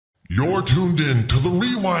You're tuned in to The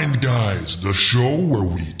Rewind Guys, the show where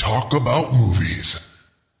we talk about movies.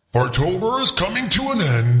 Fartober is coming to an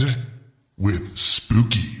end with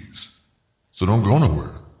Spookies. So don't go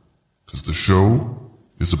nowhere, because the show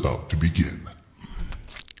is about to begin.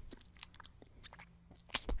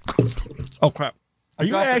 Oh, crap. Are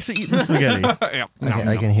you actually eating spaghetti? Yeah.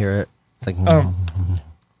 I can hear it. It's like,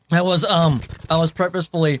 I was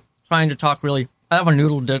purposefully trying to talk really. I have a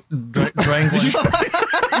noodle dangling.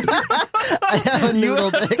 I have a noodle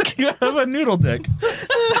dick. You have a noodle dick.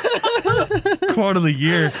 Quote of the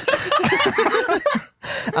year.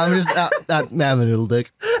 I'm a noodle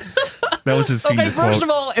dick. That was his senior Okay, first quote. of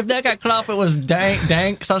all, if that got cut off, it was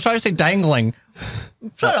dang, because I was trying to say dangling.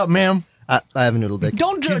 Shut up, ma'am. I have a noodle dick.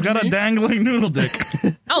 Don't judge He's got me. a dangling noodle dick.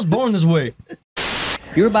 I was born this way.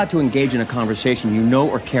 You're about to engage in a conversation you know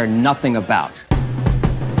or care nothing about.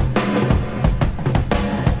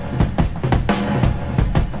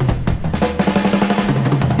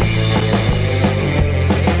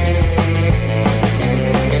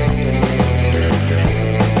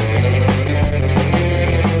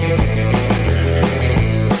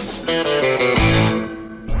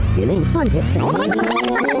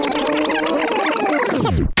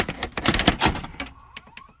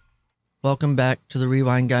 Welcome back to the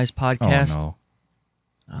Rewind Guys podcast. Oh,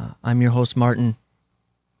 no. I'm your host, Martin.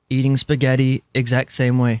 Eating spaghetti exact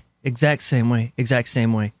same way. With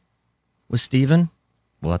Steven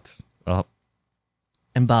What's up?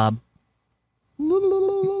 and Bob. I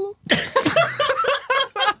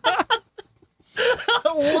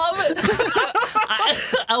love it.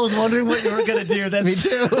 I was wondering what you were going to do. That's, Me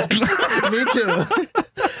too. Me too.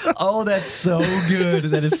 Oh, that's so good.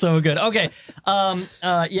 That is so good. Okay.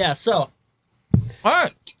 Yeah, so. All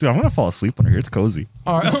right. Dude, I'm going to fall asleep under here. It's cozy.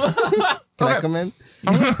 All right. Can I come in?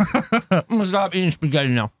 I'm going to stop eating spaghetti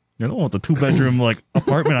now. You don't want the 2-bedroom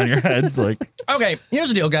apartment on your head. Okay, here's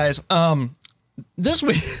the deal, guys. This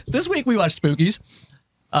week we watched Spookies.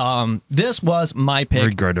 This was my pick.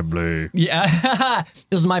 Regrettably. Yeah,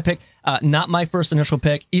 this is my pick. Not my first initial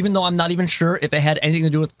pick, even though I'm not even sure if it had anything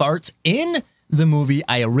to do with farts in the movie.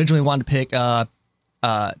 I originally wanted to pick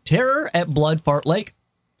Terror at Blood Fart Lake.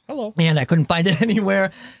 Hello. And I couldn't find it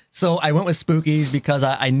anywhere. So I went with Spookies because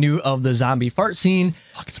I knew of the zombie fart scene.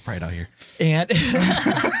 Fuck, it's bright out here. And,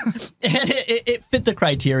 it fit the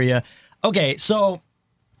criteria. Okay, so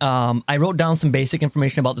I wrote down some basic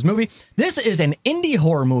information about this movie. This is an indie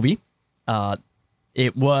horror movie.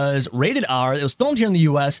 It was rated R. It was filmed here in the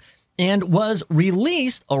U.S. and was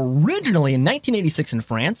released originally in 1986 in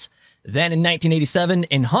France, then in 1987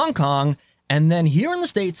 in Hong Kong, and then here in the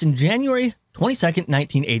States in January 22nd,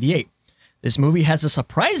 1988. This movie has a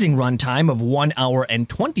surprising runtime of 1 hour and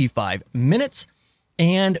 25 minutes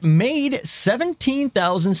and made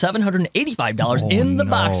 $17,785 in the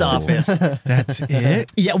box office. That's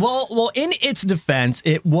it? Yeah, well, in its defense,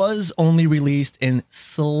 it was only released in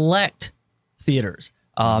select theaters.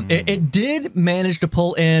 It did manage to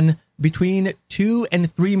pull in between 2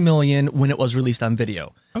 and 3 million when it was released on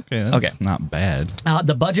video. Okay, that's not bad.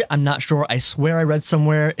 The budget, I'm not sure. I swear I read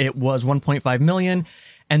somewhere it was 1.5 million.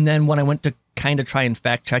 And then when I went to kind of try and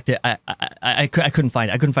fact check it, I couldn't find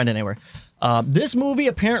it. I couldn't find it anywhere. This movie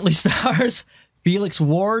apparently stars Felix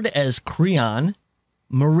Ward as Creon,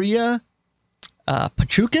 Maria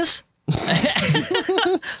Pachukas,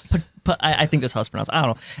 I think that's how it's pronounced. I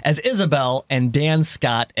don't know. As Isabel, and Dan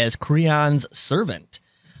Scott as Creon's servant.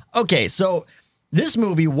 Okay, so this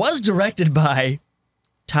movie was directed by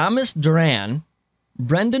Thomas Duran,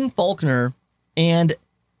 Brendan Faulkner, and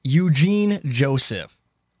Eugene Joseph.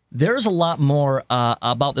 There's a lot more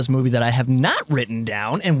about this movie that I have not written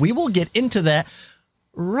down, and we will get into that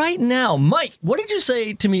right now. Mike, what did you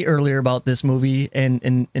say to me earlier about this movie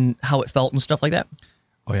and how it felt and stuff like that?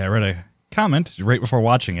 Oh, yeah, I read a comment right before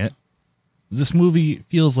watching it. This movie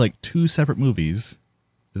feels like 2 separate movies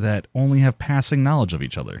that only have passing knowledge of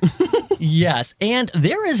each other. Yes, and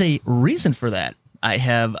there is a reason for that.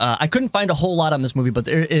 I couldn't find a whole lot on this movie, but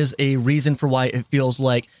there is a reason for why it feels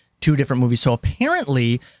like 2 different movies. So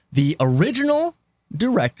apparently the original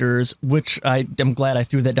directors, which I am glad I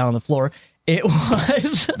threw that down on the floor, it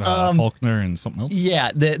was Faulkner and something else.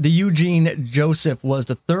 Yeah, the Eugene Joseph was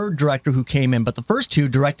the 3rd director who came in, but the first 2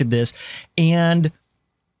 directed this. And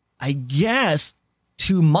I guess,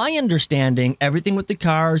 to my understanding, everything with the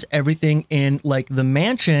cars, everything in like the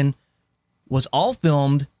mansion was all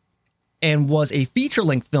filmed and was a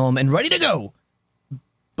feature-length film and ready to go.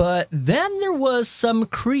 But then there was some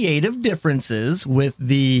creative differences with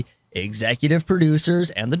the executive producers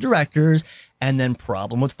and the directors, and then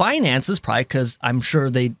problem with finances, probably because I'm sure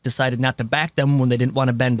they decided not to back them when they didn't want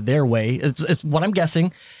to bend their way. It's what I'm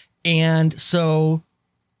guessing. And so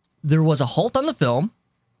there was a halt on the film.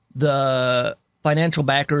 The financial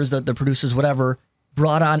backers, the producers, whatever,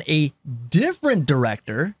 brought on a different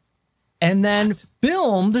director and then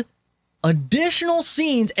filmed additional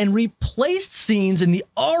scenes and replaced scenes in the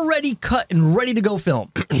already cut and ready to go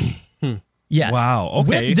film. Yes. Wow,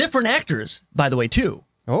 okay. With different actors, by the way, too.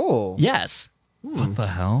 Oh. Yes. What the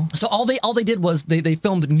hell? So all they did was they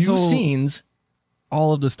filmed new scenes.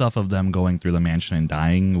 All of the stuff of them going through the mansion and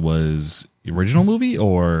dying was the original movie,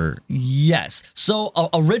 or Yes. So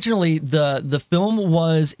originally the film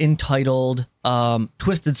was entitled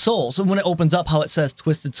Twisted Souls. So when it opens up, how it says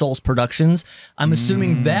Twisted Souls Productions, I'm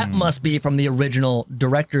assuming that must be from the original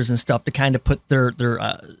directors and stuff to kind of put their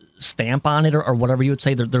stamp on it or whatever you would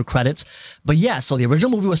say, their credits. But yeah, so the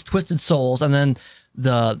original movie was Twisted Souls, and then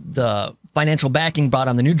the financial backing brought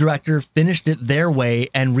on the new director, finished it their way,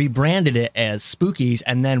 and rebranded it as Spookies,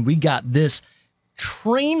 and then we got this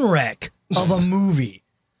train wreck of a movie.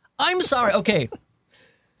 I'm sorry. Okay.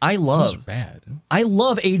 I love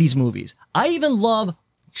 80s movies. I even love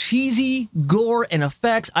cheesy gore and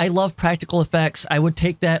effects. I love practical effects. I would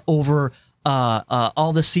take that over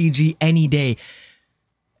all the CG any day.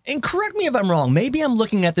 And correct me if I'm wrong. Maybe I'm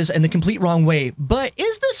looking at this in the complete wrong way, but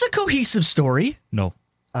is this a cohesive story? no?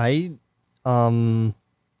 I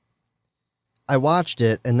watched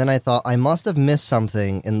it and then I thought I must have missed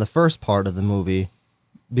something in the first part of the movie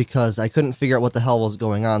because I couldn't figure out what the hell was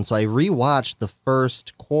going on. So I rewatched the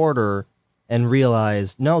first quarter and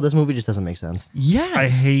realized, no, this movie just doesn't make sense. Yes. I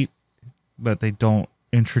hate that they don't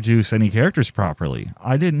introduce any characters properly.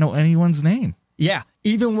 I didn't know anyone's name. Yeah.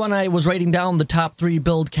 Even when I was writing down the top 3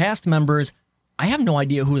 build cast members, I have no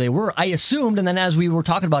idea who they were. I assumed, and then as we were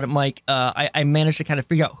talking about it, Mike, I managed to kind of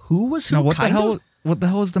figure out who was who. Now, what the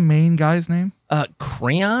hell is the main guy's name?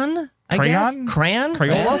 Crayon? I guess? Crayon?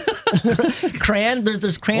 Crayola? Crayon.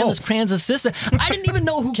 There's Crayon. There's Crayan's assistant. I didn't even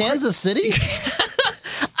know who Kansas City?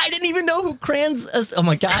 I didn't even know who Crayan's. Oh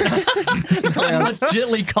my god! I'm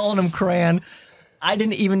legitimately calling him Crayon. I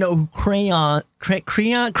didn't even know who Crayon.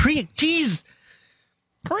 Jeez.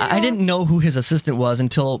 I didn't know who his assistant was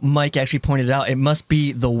until Mike actually pointed out. It must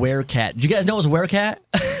be the werecat. Did you guys know it was a werecat?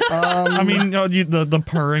 I mean, the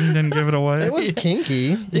purring didn't give it away. It was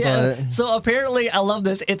kinky. Yeah. But So apparently, I love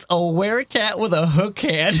this. It's a werecat with a hook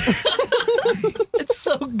hand. It's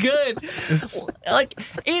so good.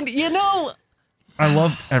 And you know. I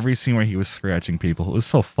loved every scene where he was scratching people. It was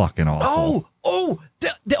so fucking awful.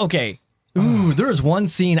 Okay. Ooh, there was one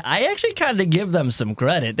scene I actually kind of give them some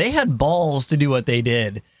credit. They had balls to do what they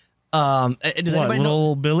did. Does anybody know?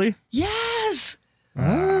 Little Billy? Yes.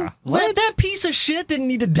 That piece of shit didn't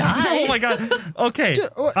need to die. Oh my god. Okay.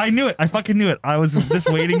 I knew it. I fucking knew it. I was just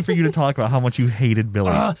waiting for you to talk about how much you hated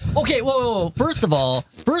Billy. Okay, whoa. First of all,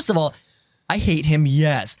 I hate him,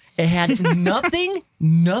 yes. It had nothing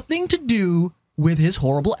to do with his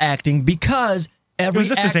horrible acting because every it was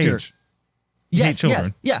just actor. his age. Yes.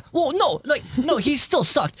 Yeah. Well, no, he still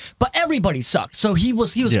sucked, but everybody sucked. So he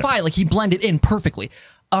was fine. Like he blended in perfectly.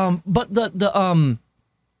 But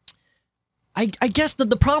I guess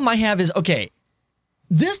the problem I have is, okay,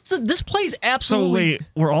 this plays absolutely. So wait,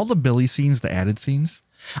 were all the Billy scenes the added scenes?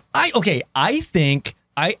 I think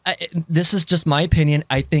this is just my opinion.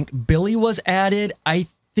 I think Billy was added. I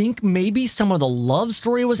think maybe some of the love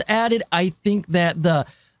story was added. I think that the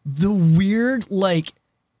weird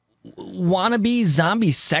wannabe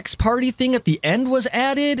zombie sex party thing at the end was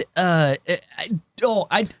added. I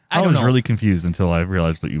was really confused until I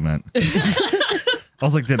realized what you meant. I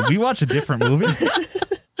was like, did we watch a different movie?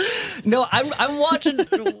 No, I'm watching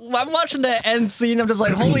that end scene. I'm just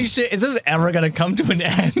like, holy shit, is this ever gonna come to an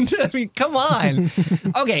end? I mean, come on.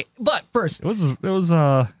 Okay, but first, it was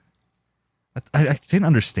I didn't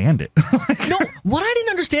understand it. No, what I didn't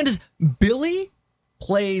understand is Billy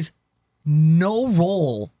plays no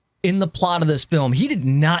role in the plot of this film. He did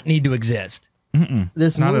not need to exist.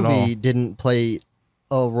 this Not at all. movie didn't play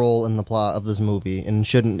a role in the plot of this movie and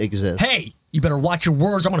shouldn't exist. Hey, you better watch your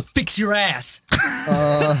words. I'm gonna fix your ass.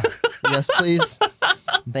 Yes, please.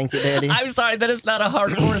 Thank you, Daddy. I'm sorry, that is not a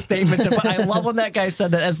hardcore statement, but I love when that guy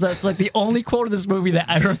said that. That's like the only quote of this movie that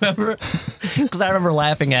I remember, because I remember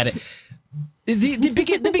laughing at it.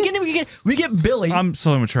 The beginning, we get Billy. I'm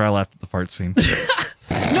so immature. I laughed at the fart scene.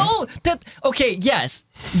 No,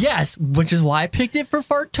 yes, which is why I picked it for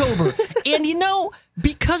Fartober. And you know,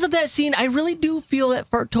 because of that scene, I really do feel that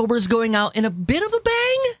Fartober is going out in a bit of a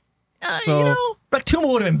bang.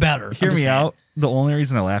 Ractuma would have been better. Hear me out. The only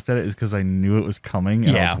reason I laughed at it is because I knew it was coming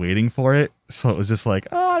and I was waiting for it. So it was just like,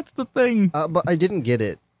 it's the thing. But I didn't get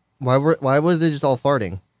it. Why were they just all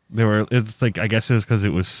farting? It's like, I guess it's because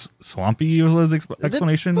it was swampy was the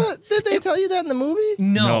explanation. But did they tell you that in the movie?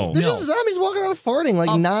 No. There's just zombies walking around farting like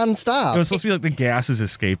nonstop. It was supposed to be like the gases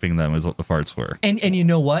escaping them is what the farts were. And you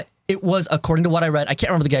know what? It was, according to what I read, I can't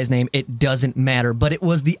remember the guy's name. It doesn't matter. But it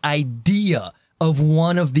was the idea of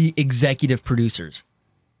one of the executive producers.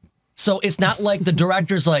 So it's not like the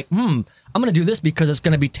director's like, I'm going to do this because it's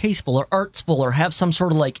going to be tasteful or artful or have some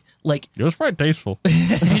sort of like. It was probably tasteful.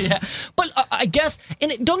 Yeah. But I guess,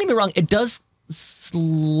 and don't get me wrong, it does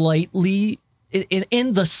slightly,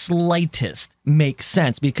 in the slightest, make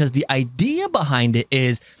sense because the idea behind it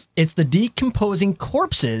is it's the decomposing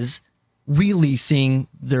corpses releasing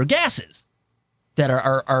their gases that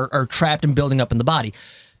are trapped and building up in the body.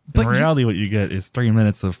 But in reality, what you get is 3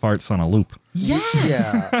 minutes of farts on a loop.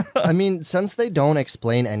 Yes. Yeah. I mean, since they don't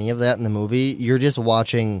explain any of that in the movie, you're just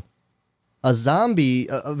watching a zombie,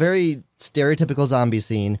 a very stereotypical zombie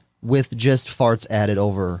scene with just farts added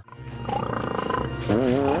over.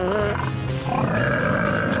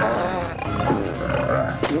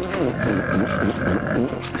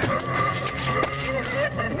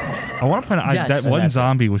 I want to point out Yes. that one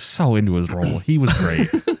zombie was so into his role. He was great.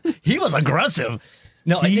 He was aggressive.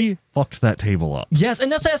 No, He fucked that table up. yes,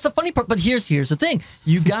 and that's the funny part. But here's the thing: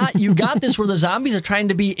 you got this where the zombies are trying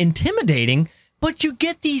to be intimidating, but you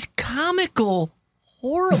get these comical,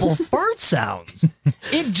 horrible fart sounds.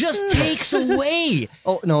 It just takes away.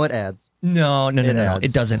 Oh, no, it adds. No, adds.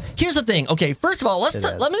 it doesn't. Here's the thing. Okay, first of all, let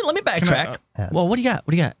me backtrack. adds. Well, what do you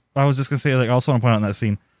got? I was just gonna say, like, I also want to point out in that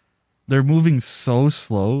scene, they're moving so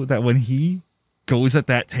slow that when he goes at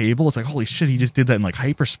that table, it's like, holy shit, he just did that in like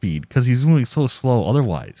hyperspeed because he's moving so slow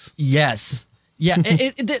otherwise. Yes. Yeah.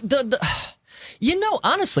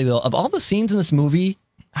 Honestly though, of all the scenes in this movie,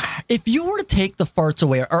 if you were to take the farts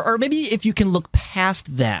away, or maybe if you can look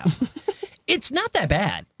past them, it's not that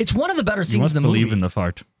bad. It's one of the better You scenes must in the movie. believe in the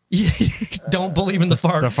fart. Don't believe in the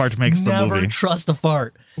fart. The fart makes the Never movie. trust the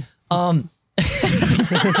fart. Why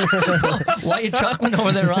are you chuckling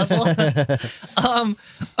over there, Russell?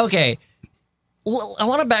 Okay. Well, I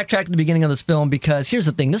want to backtrack to the beginning of this film because here's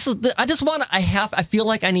the thing. I feel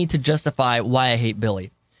like I need to justify why I hate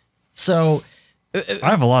Billy. So I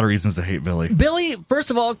have a lot of reasons to hate Billy. Billy, first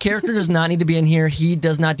of all, character does not need to be in here. He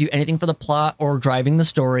does not do anything for the plot or driving the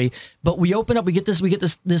story. But we open up, we get this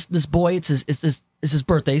boy. It's his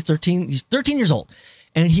birthday. He's 13 years old.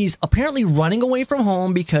 And he's apparently running away from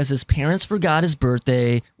home because his parents forgot his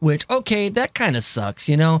birthday, which, okay, that kind of sucks,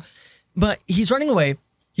 you know? But he's running away.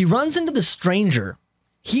 He runs into the stranger.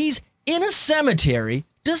 He's in a cemetery,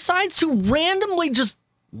 decides to randomly just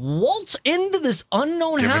waltz into this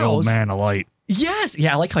unknown Give house. an old man a light. Yes.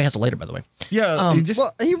 Yeah, I like how he has a lighter, by the way. Yeah,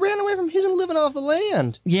 He ran away from, he's living off the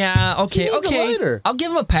land. Yeah, okay, He needs a lighter. I'll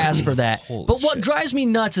give him a pass for that. Holy But what shit. drives me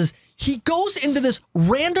nuts is he goes into this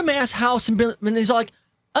random-ass house and he's like,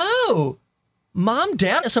 oh, Mom,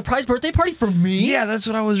 Dad, a surprise birthday party for me? yeah, that's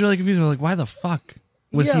what I was really confused with. Like, why the fuck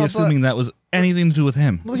was Yeah, he but- assuming that was anything to do with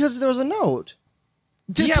him? Because there was a note.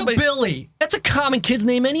 To Billy. That's a common kid's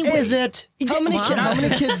name anyway. Is it? How many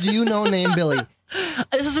kids do you know named Billy?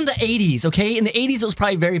 This is in the 80s, okay? In the 80s, it was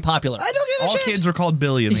probably very popular. I don't give a All shit. kids were called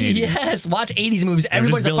Billy in the 80s. Yes, watch 80s movies. just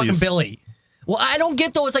Everybody's a fucking Billies. Billy. Well, I don't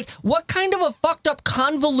get though. It's like, what kind of a fucked up,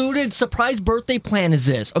 convoluted surprise birthday plan is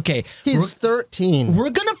this? Okay, He's 13. we're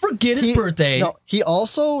gonna forget his birthday. No, he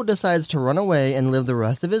also decides to run away and live the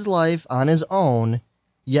rest of his life on his own,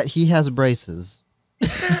 yet he has braces.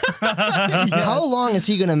 How long is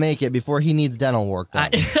he going to make it before he needs dental work done?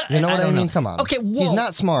 You know what I don't mean? know. Come on. Okay, whoa. He's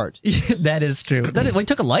not smart. That is true. Well, he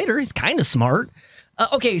took a lighter. He's kind of smart.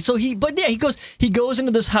 Okay, so he goes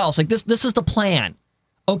into this house like this. This is the plan.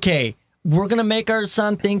 Okay, we're gonna make our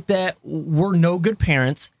son think that we're no good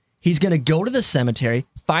parents. He's gonna go to the cemetery,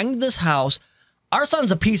 find this house. Our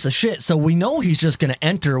son's a piece of shit, so we know he's just gonna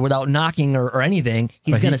enter without knocking or anything.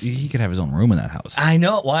 He's But gonna. he could have his own room in that house. I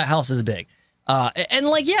know. Well, that house is big. And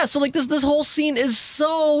like, yeah, so like this whole scene is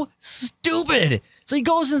so stupid. So he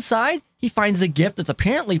goes inside, he finds a gift that's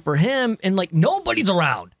apparently for him, and like nobody's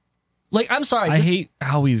around. Like, I'm sorry. I hate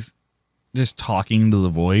how he's just talking to the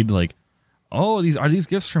void. Like, oh, are these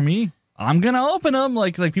gifts for me? I'm gonna open them.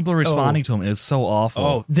 Like people are responding to him. It's so awful.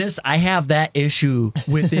 Oh, I have that issue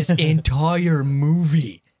with this entire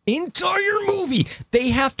movie. They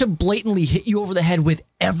have to blatantly hit you over the head with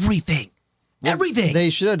everything. Everything.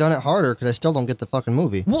 They should have done it harder because I still don't get the fucking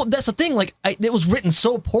movie. Well, that's the thing. Like, it was written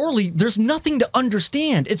so poorly. There's nothing to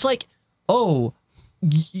understand. It's like, oh,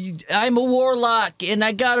 I'm a warlock and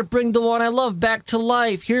I gotta bring the one I love back to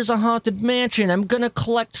life. Here's a haunted mansion. I'm gonna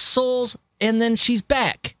collect souls, and then she's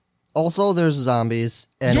back. Also, there's zombies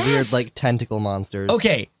and Yes! weird, like, tentacle monsters.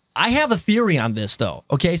 Okay, I have a theory on this, though.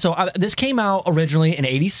 Okay, so this came out originally in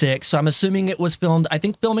 '86, so I'm assuming it was filmed. I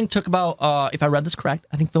think filming took about, if I read this correct,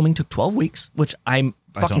 I think filming took 12 weeks, which I'm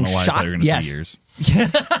fucking I don't know why shocked. I thought you were going to say years.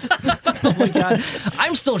 Oh my god,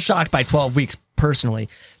 I'm still shocked by 12 weeks personally.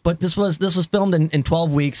 But this was filmed in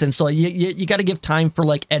 12 weeks, and so you got to give time for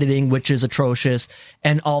like editing, which is atrocious,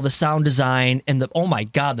 and all the sound design and oh my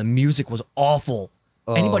god, the music was awful.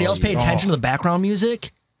 Anybody else pay attention to the background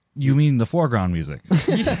music? You mean the foreground music?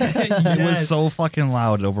 It was so fucking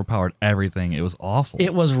loud, it overpowered everything. It was awful.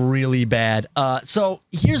 It was really bad. So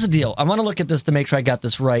here's the deal. I want to look at this to make sure I got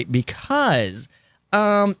this right, because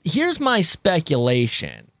here's my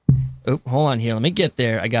speculation. Oh, hold on here. Let me get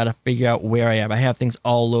there. I got to figure out where I am. I have things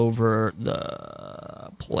all over the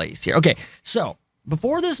place here. Okay, so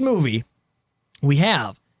before this movie, we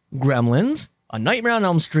have Gremlins, A Nightmare on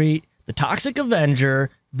Elm Street, The Toxic Avenger,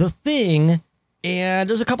 The Thing, and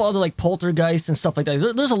there's a couple other like Poltergeist and stuff like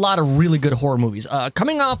that. There's a lot of really good horror movies.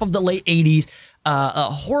 Coming off of the late 80s,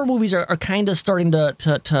 horror movies are kind of starting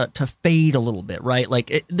to fade a little bit, right?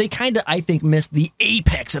 Like they kind of, I think, missed the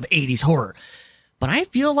apex of 80s horror. But I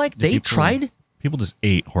feel like People just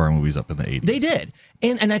ate horror movies up in the 80s. They did.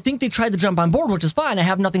 And I think they tried to jump on board, which is fine. I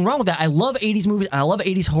have nothing wrong with that. I love 80s movies. I love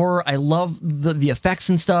 80s horror. I love the effects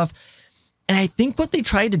and stuff. And I think what they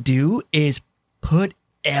tried to do is put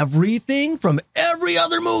everything from every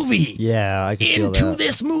other movie I can feel into that.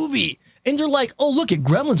 this movie. And they're like, oh, look,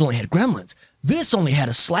 Gremlins only had Gremlins. This only had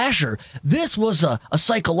a slasher. This was a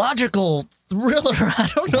psychological thriller. I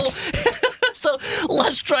don't know. So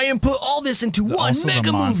let's try and put all this into one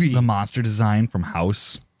mega movie. The monster design from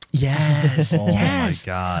House. Yes. Oh yes.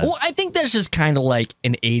 my God. Well, I think that's just kind of like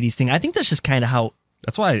an 80s thing. I think that's just kind of how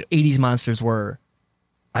That's why 80s monsters were.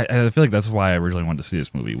 I feel like that's why I originally wanted to see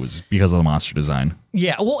this movie, was because of the monster design.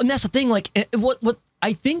 Yeah, well, and that's the thing. Like, what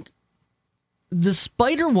I think the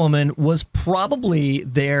Spider-Woman was probably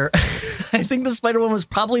I think the Spider-Woman was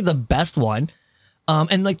probably the best one.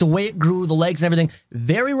 And like the way it grew, the legs and everything,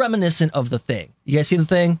 very reminiscent of The Thing. You guys see The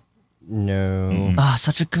Thing? No.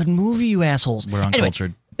 Such a good movie, you assholes. We're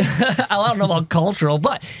uncultured. Anyway, I don't know about cultural,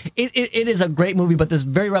 but it is a great movie, but this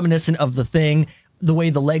very reminiscent of The Thing. The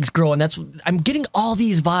way the legs grow, and I'm getting all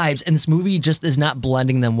these vibes, and this movie just is not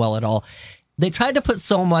blending them well at all. They tried to put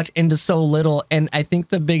so much into so little, and I think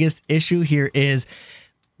the biggest issue here is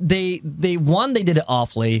they did it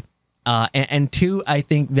awfully, and two, I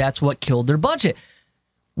think that's what killed their budget.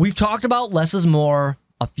 We've talked about less is more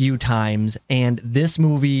a few times, and this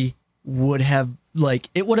movie would have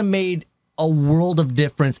made a world of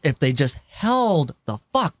difference if they just held the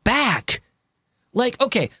fuck back. Like,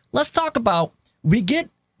 okay, let's talk about. We get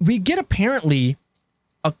apparently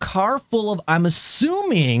a car full of, I'm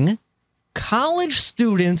assuming, college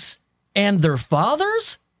students and their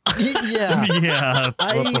fathers? Yeah. Yeah.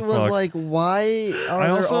 I was like, why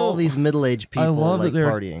are there all these middle-aged people like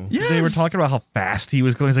partying? They were talking about how fast he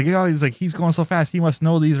was going. He's going so fast. He must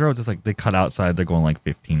know these roads. It's like they cut outside. They're going like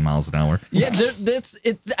 15 miles an hour. Yeah,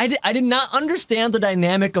 I did not understand the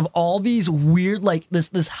dynamic of all these weird, like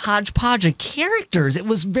this hodgepodge of characters. It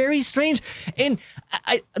was very strange. And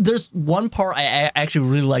there's one part I actually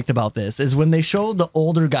really liked about this is when they showed the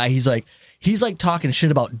older guy. He's like talking shit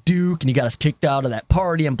about Duke, and he got us kicked out of that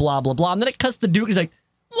party and blah, blah, blah. And then it cuts to Duke. He's like,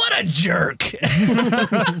 what a jerk.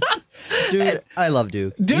 Dude, I love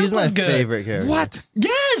Duke. Duke He's my was good. favorite character. What?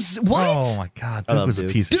 Yes. What? Oh my God. Duke was a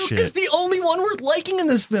piece of Duke shit. is the only one worth liking in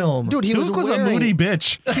this film. Dude, he Duke was a moody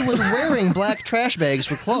bitch. He was wearing black trash bags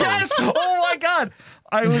for clothes. Yes. Oh my God.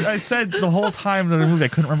 I said the whole time that the movie I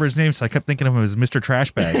couldn't remember his name, so I kept thinking of him as Mr.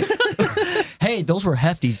 Trash Bags. Hey, those were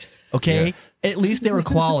hefties, okay? Yeah. At least they were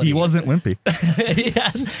quality. He wasn't wimpy.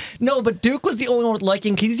 Yes. No, but Duke was the only one with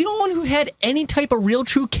liking, because he's the only one who had any type of real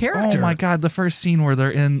true character. Oh my God, the first scene where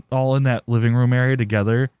they're all in that living room area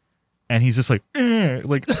together, and he's just like giving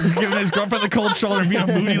his girlfriend the cold shoulder and being a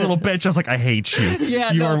moody little bitch. I was like, I hate you.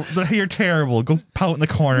 Yeah, you're terrible. Go pout in the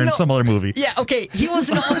corner in some other movie. Yeah, okay. He was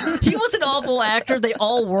an awful actor. They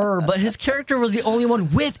all were, but his character was the only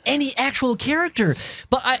one with any actual character.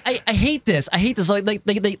 But I hate this. I hate this. Like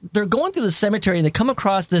they're going through the cemetery and they come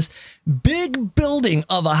across this big building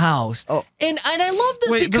of a house. Oh. And I love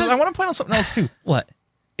this because I want to point out something else too. What?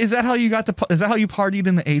 Is that how you partied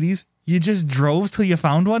in the 80s? You just drove till you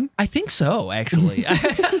found one? I think so, actually.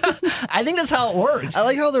 I think that's how it works. I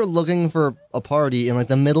like how they're looking for a party in like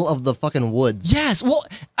the middle of the fucking woods. Yes. Well,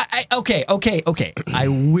 okay. I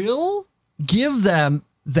will give them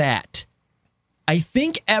that. I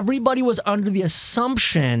think everybody was under the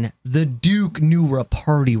assumption the Duke knew where a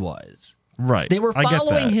party was. Right. They were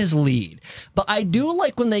following his lead. But I do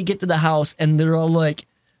like when they get to the house and they're all like,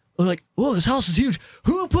 like, oh, this house is huge.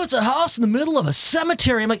 Who puts a house in the middle of a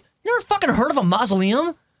cemetery? I'm like, you never fucking heard of a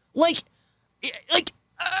mausoleum? What?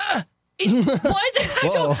 I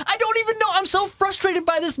don't even know. I'm so frustrated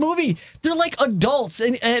by this movie. They're like adults,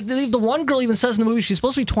 and the one girl even says in the movie she's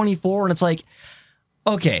supposed to be 24, and it's like,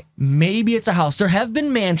 okay, maybe it's a house. There have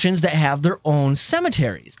been mansions that have their own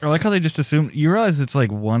cemeteries. I like how they just assume. You realize it's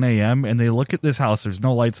like 1 a.m. and they look at this house. There's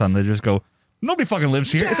no lights on. They just go, nobody fucking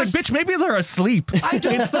lives here. Yes. It's like, bitch, maybe they're asleep.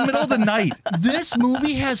 It's the middle of the night. This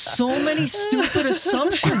movie has so many stupid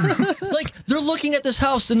assumptions. Like, they're looking at this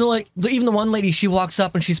house and they're like, even the one lady, she walks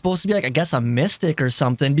up and she's supposed to be like, I guess a mystic or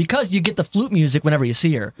something, because you get the flute music whenever you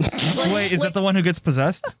see her. Wait, is that the one who gets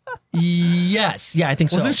possessed? Yes. Yeah, I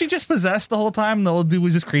think so. Wasn't she just possessed the whole time? The old dude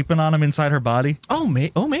was just creeping on him inside her body? Oh,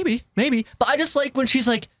 maybe. But I just like when she's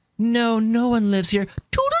like, no one lives here.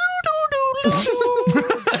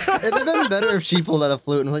 It'd have been better if she pulled out a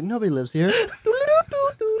flute and was like, nobody lives here.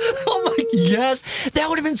 Oh my, yes, that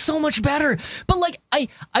would have been so much better. But like, I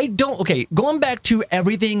don't, okay, going back to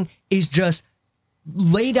everything is just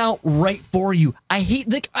laid out right for you. I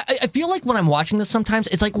hate, like, I feel like when I'm watching this sometimes,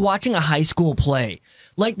 it's like watching a high school play.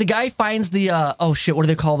 Like the guy finds the, oh shit, what do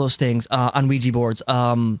they call those things on Ouija boards?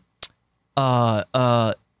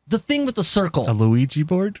 The thing with the circle. A Luigi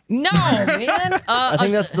board? No, man. I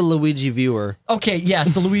think that's the Luigi viewer. Okay,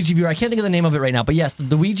 yes, the Luigi viewer. I can't think of the name of it right now, but yes,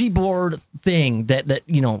 the Ouija board thing that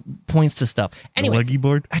points to stuff. Anyway, the Leggy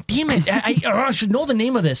board? Damn it, I should know the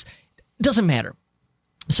name of this. It doesn't matter.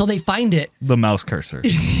 So they find it. The mouse cursor.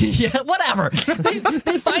 Yeah, whatever.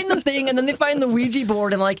 They find the thing, and then they find the Ouija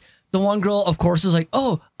board, and like the one girl, of course, is like,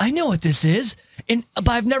 "Oh, I know what this is, but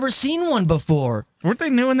I've never seen one before." Weren't they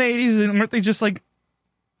new in the 80s? And weren't they just like?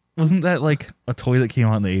 Wasn't that like a toy that came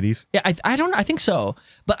out in the 80s? Yeah, I don't know. I think so.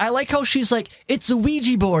 But I like how she's like, it's a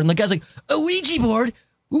Ouija board. And the guy's like, a Ouija board?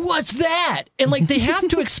 What's that? And like, they have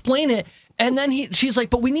to explain it. And then she's like,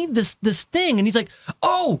 but we need this thing. And he's like,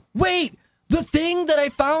 oh, wait, the thing that I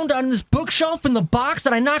found on this bookshelf in the box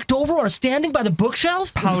that I knocked over or standing by the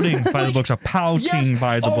bookshelf? Pouting by the bookshelf. Pouting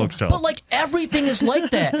by the bookshelf. But like, everything is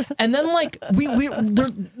like that. And then like,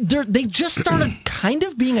 they just started kind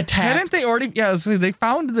of being attacked. Hadn't they already? Yeah, so they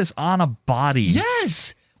found this on a body.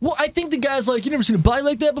 Yes. Well, I think the guy's like, you never seen a body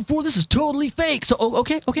like that before? This is totally fake. So,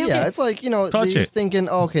 okay. Yeah, it's like, he's thinking,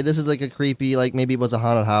 oh, okay, this is like a creepy, like maybe it was a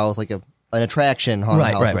haunted house, like an attraction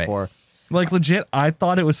haunted house before. Like, legit, I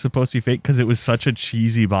thought it was supposed to be fake because it was such a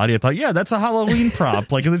cheesy body. I thought, yeah, that's a Halloween prop.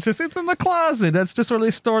 Like, it's in the closet. That's just where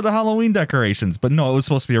they store the Halloween decorations. But no, it was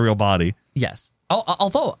supposed to be a real body. Yes.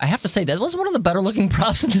 Although, I have to say, that was one of the better looking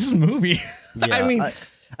props in this movie. Yeah, I mean,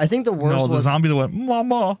 I think the worst was... No, the zombie that went,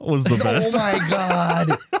 mama, was the best. Oh, my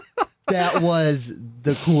God. That was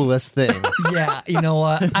the coolest thing. Yeah, you know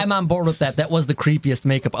what? I'm on board with that. That was the creepiest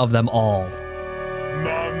makeup of them all.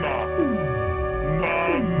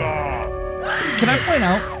 Can I point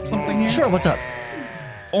out something here? Sure, what's up?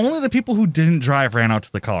 Only the people who didn't drive ran out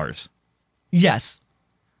to the cars. Yes.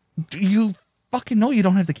 You fucking know you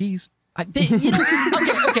don't have the keys. Okay.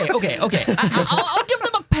 I'll give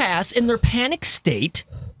them a pass in their panic state.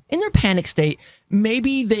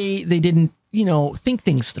 Maybe they didn't, think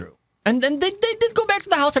things through. And then they did go back to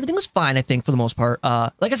the house. Everything was fine, I think, for the most part.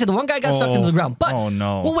 Like I said, the one guy got stuck into the ground. But, oh,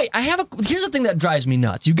 no. Well, wait, here's the thing that drives me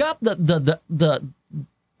nuts. You got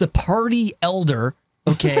the party elder,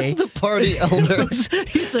 okay? The party elder.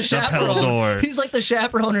 He's the chaperone. He's like the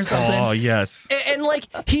chaperone or something. Oh, yes. And like,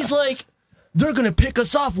 he's like, they're going to pick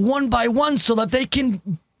us off one by one so that they can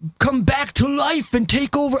come back to life and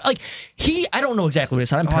take over. Like, I don't know exactly what he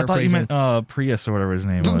said. I'm paraphrasing. I thought you meant Prius or whatever his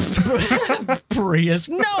name was. Prius.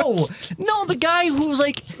 No, the guy who's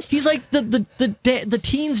like, he's like the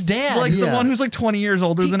teen's dad. Like the one who's like 20 years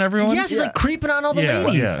older than everyone? Yes, he's like creeping on all the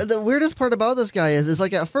ladies. Yeah. The weirdest part about this guy is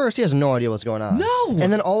like at first he has no idea what's going on. No.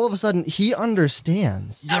 And then all of a sudden he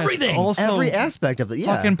understands everything. Also, every aspect of it.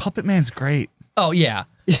 Yeah. Fucking Puppet Man's great. Oh, yeah.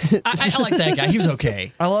 I like that guy. He was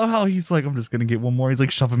okay. I love how he's like, I'm just going to get one more. He's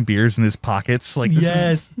like shoving beers in his pockets. Like,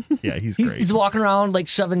 this yeah, he's great. He's walking around like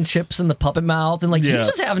shoving chips in the puppet mouth. And like, he's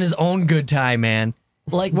just having his own good time, man.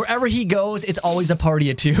 Like, wherever he goes, it's always a party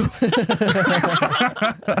of two.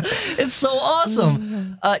 It's so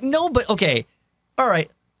awesome. No, but okay. All right.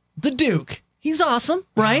 The Duke. He's awesome,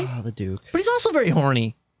 right? Oh, the Duke. But he's also very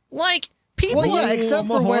horny. Like, people. Well, yeah, except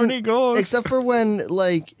for when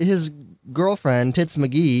like his girlfriend Tits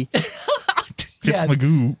McGee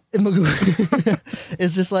Magoo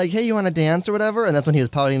is just like, hey, you want to dance or whatever? And that's when he was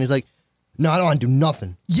pouting and he's like, no, I don't want to do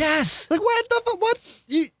nothing. Yes. Like, what the fuck? What?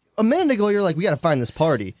 a minute ago you're like, we got to find this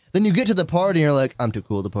party. Then you get to the party and you're like, I'm too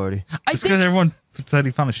cool to party. It's because everyone said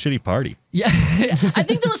he found a shitty party. Yeah, I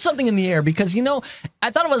think there was something in the air because, I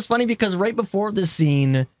thought it was funny because right before this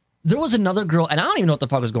scene, there was another girl, and I don't even know what the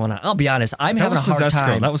fuck was going on. I'll be honest. I'm having a hard time.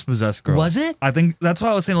 Girl. That was Possessed Girl. Was it? I think that's why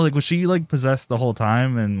I was saying, like, was she, like, possessed the whole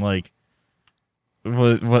time? And, like,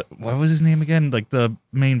 what was his name again? Like, the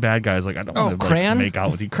main bad guy is like, I don't want to like, make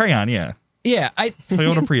out with you. Crayon, yeah. Yeah.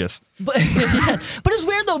 Toyota Prius. But it's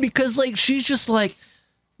weird, though, because, like, she's just like,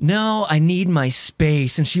 no, I need my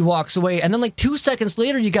space. And she walks away. And then, like, 2 seconds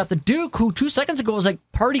later, you got the Duke, who 2 seconds ago was like,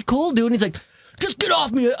 party cool, dude. And he's like, just get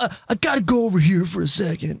off me. I got to go over here for a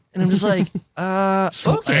second. And I'm just like,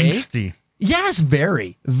 so okay. angsty. Yes,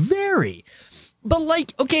 very, very. But,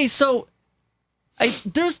 like, okay, so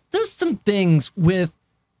there's some things with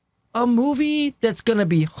a movie that's going to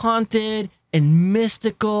be haunted and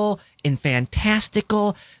mystical and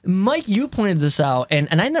fantastical. Mike, you pointed this out, and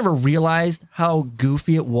I never realized how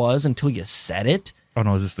goofy it was until you said it. Oh,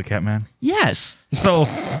 no, is this the Catman? Yes. So,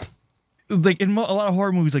 like, in a lot of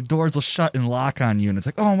horror movies, like, doors will shut and lock on you, and it's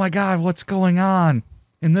like, oh, my God, what's going on?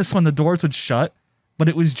 In this one, the doors would shut, but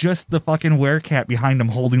it was just the fucking werecat behind him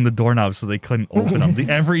holding the doorknob so they couldn't open them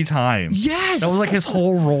every time. Yes. That was like his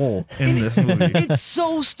whole role in this movie. It's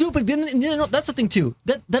so stupid. That's the thing, too.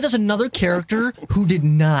 That is another character who did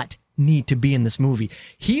not need to be in this movie.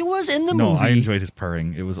 He was in the movie. No, I enjoyed his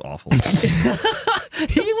purring. It was awful. He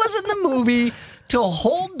was in the movie to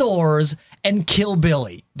hold doors and kill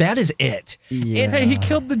Billy. That is it. Yeah. And hey, he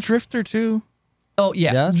killed the Drifter, too. Oh,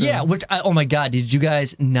 yeah. Yeah, Yeah, which, oh my God, did you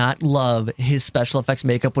guys not love his special effects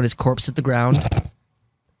makeup when his corpse hit the ground?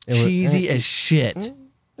 Cheesy as shit. It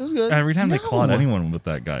was good. Every time they clawed anyone with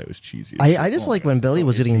that guy, it was cheesy. I just like when Billy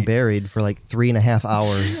was getting buried for like 3.5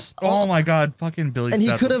 hours. Oh my God, fucking Billy. And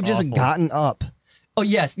he could have just gotten up. Oh,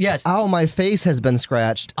 yes. Ow, my face has been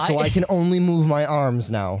scratched, so I can only move my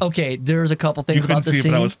arms now. Okay, there's a couple things You couldn't about this see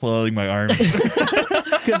scene. it, but I was flailing my arms.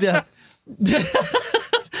 Because, yeah.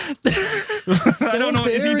 I don't know.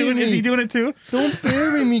 Is he doing it too? Don't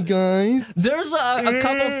bury me, guys. There's a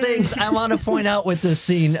couple things I want to point out with this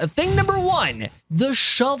scene. Thing number one, the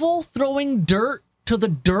shovel throwing dirt to the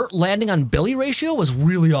dirt landing on Billy ratio was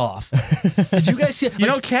really off. Did you guys see it? You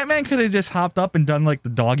know, Catman could have just hopped up and done like the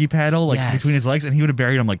doggy paddle like between his legs, and he would have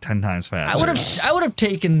buried him like 10 times faster. I would have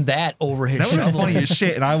taken that over his shovel. That would have been funny as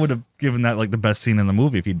shit, and I would have given that like the best scene in the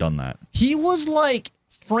movie if he'd done that. He was like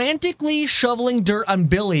frantically shoveling dirt on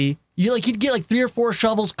Billy. He'd get like 3 or 4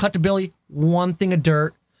 shovels, cut to Billy, 1 thing of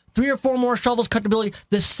dirt. 3 or 4 more shovels, cut to Billy.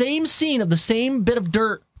 The same scene of the same bit of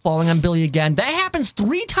dirt falling on Billy again. That happens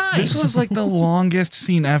 3 times. This was like the longest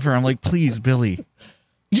scene ever. I'm like, please, Billy,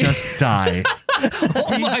 just die.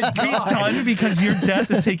 Oh my God. Be done because your death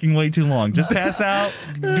is taking way too long. Just pass out,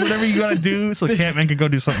 do whatever you gotta do so Catman can go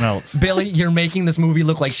do something else. Billy, you're making this movie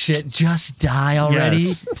look like shit. Just die already.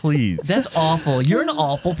 Yes, please. That's awful. You're an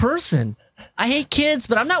awful person. I hate kids,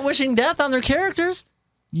 but I'm not wishing death on their characters.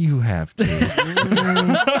 You have to.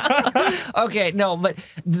 Okay, no, but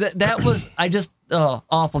that was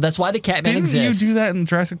awful. That's why the Catman Didn't exists. you do that in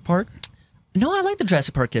Jurassic Park? No, I like the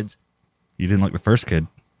Jurassic Park kids. You didn't like the first kid.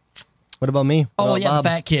 What about me? What about Yeah, Bob? the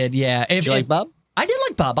fat kid. Yeah. Did you like Bob? I did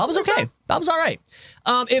like Bob. Bob was okay. Bob was all right.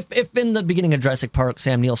 If in the beginning of Jurassic Park,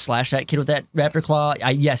 Sam Neill slashed that kid with that raptor claw,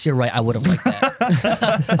 yes, you're right. I would have liked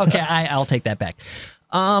that. Okay, I'll take that back.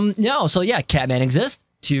 No, so yeah, Catman exists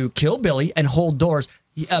to kill Billy and hold doors.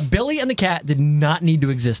 Billy and the cat did not need to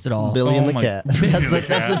exist at all. Billy and the Cat. That's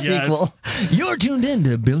the sequel. You're tuned in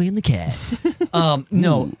to Billy and the Cat.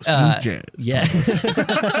 No, smooth jazz. Yeah.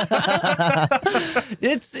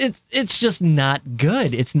 It's just not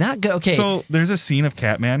good. It's not good. Okay. So there's a scene of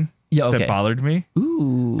Catman that bothered me.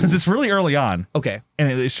 Ooh. Because it's really early on. Okay.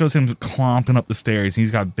 And it shows him clomping up the stairs. And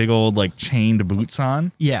he's got big old like chained boots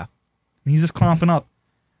on. Yeah. And he's just clomping up.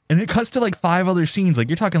 And it cuts to like 5 other scenes. Like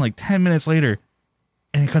you're talking like 10 minutes later.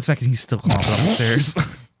 And it cuts back and he's still clomping up the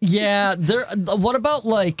stairs. Yeah. What about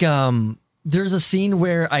like there's a scene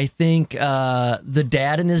where I think the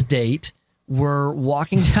dad and his date were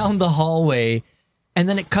walking down the hallway, and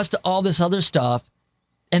then it cuts to all this other stuff,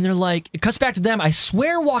 and they're like, it cuts back to them, I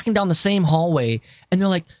swear, walking down the same hallway, and they're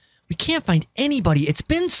like, we can't find anybody. It's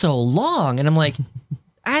been so long. And I'm like,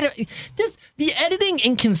 the editing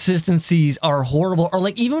inconsistencies are horrible. Or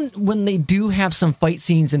like even when they do have some fight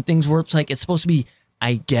scenes and things where it's like it's supposed to be,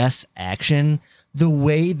 I guess, action, the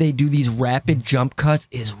way they do these rapid jump cuts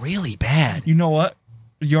is really bad. You know what?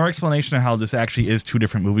 Your explanation of how this actually is 2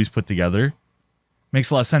 different movies put together makes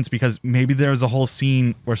a lot of sense because maybe there was a whole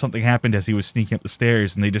scene where something happened as he was sneaking up the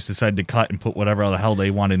stairs and they just decided to cut and put whatever the hell they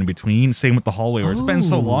wanted in between. Same with the hallway where it's been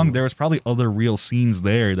so long. There was probably other real scenes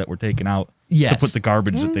there that were taken out to put the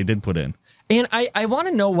garbage that they did put in. And I want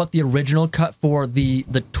to know what the original cut for the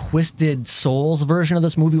Twisted Souls version of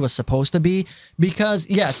this movie was supposed to be. Because,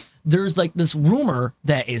 yes, there's like this rumor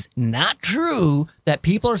that is not true that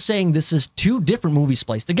people are saying this is two different movies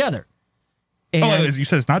spliced together. And you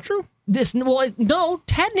said it's not true? No,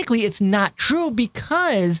 technically it's not true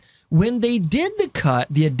because when they did the cut,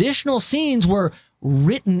 the additional scenes were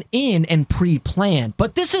written in and pre-planned.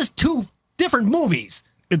 But this is two different movies.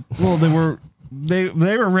 They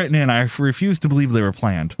were written in. I refuse to believe they were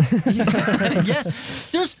planned. Yes,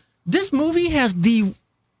 this movie has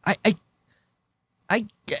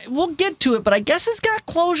we'll get to it, but I guess it's got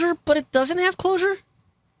closure, but it doesn't have closure.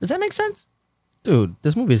 Does that make sense? Dude,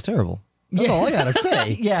 this movie is terrible. That's all I gotta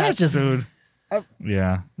say. Yeah, that's just. Dude.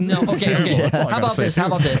 Yeah. No. Okay. How about this?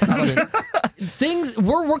 Things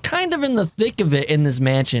we're kind of in the thick of it in this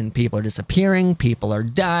mansion. People are disappearing. People are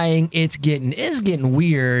dying. It's getting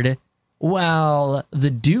weird. While the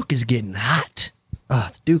Duke is getting hot.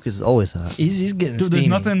 The Duke is always hot. He's getting Dude, steamy.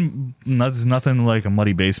 there's nothing like a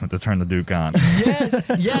muddy basement to turn the Duke on.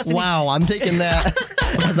 Yes. Wow, I'm taking that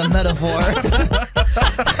as a metaphor.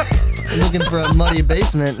 I'm looking for a muddy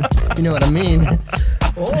basement. You know what I mean?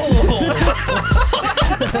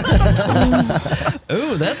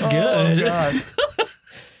 Oh, that's good. Oh, God.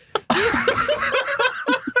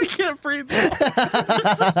 I can't breathe.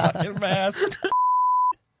 Fucking mask.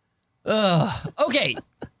 Okay.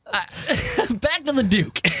 Back to the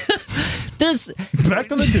Duke. Back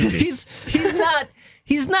to the Duke.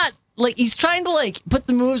 He's not like he's trying to like put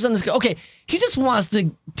the moves on this guy. Okay, he just wants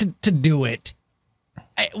to do it.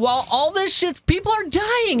 While all this shit's people are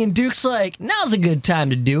dying and Duke's like, now's a good time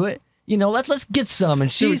to do it. You know, let's get some.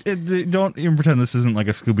 And she's don't even pretend this isn't like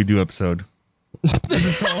a Scooby-Doo episode. This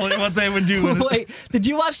is totally what they would do. Wait, did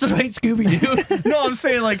you watch the right Scooby-Doo? No, I'm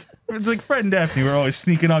saying like it's like Fred and Daphne were always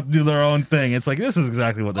sneaking out to do their own thing. It's like this is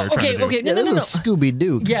exactly what they're trying to do. Okay, Yeah, this is Scooby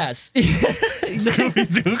Duke. Yes.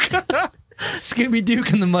 Scooby-Doo. Scooby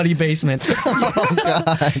Duke in the muddy basement. Oh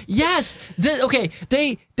God. Yes.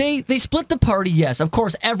 They split the party. Yes, of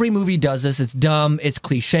course. Every movie does this. It's dumb. It's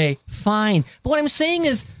cliche. Fine. But what I'm saying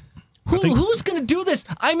is, who's gonna do this?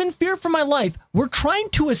 I'm in fear for my life. We're trying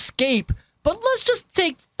to escape, but let's just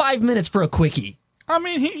take 5 minutes for a quickie. I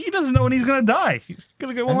mean, he doesn't know when he's gonna die. He's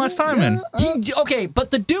gonna get one last time in. Okay, but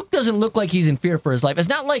the Duke doesn't look like he's in fear for his life. It's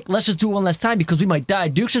not like, let's just do it one last time because we might die.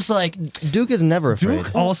 Duke's just like... Duke is never afraid.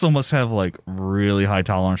 Duke also must have like really high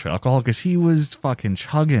tolerance for alcohol because he was fucking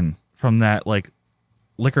chugging from that like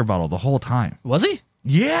liquor bottle the whole time. Was he?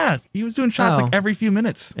 Yeah, he was doing shots Oh. like every few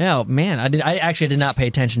minutes. Oh, man. I actually did not pay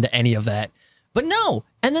attention to any of that. But no.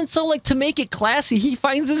 And then so like to make it classy, he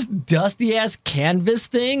finds this dusty ass canvas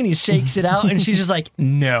thing and he shakes it out and she's just like,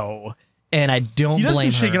 no. And I don't He doesn't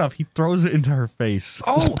blame shake her. it off. He throws it into her face.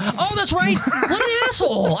 Oh, that's right. What an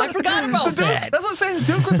asshole. I forgot about that. That's what I'm saying. The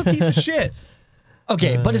Duke was a piece of shit.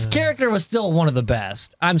 Okay, but his character was still one of the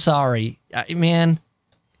best. I'm sorry. Man,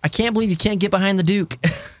 I can't believe you can't get behind the Duke.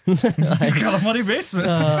 He's got a muddy basement.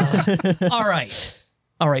 All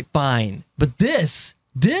right, fine. But this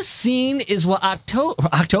scene is what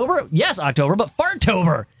October? Yes, October, but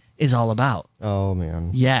Fartober is all about. Oh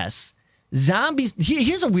man. Yes. Zombies.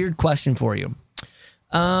 Here's a weird question for you.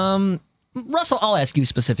 Russell, I'll ask you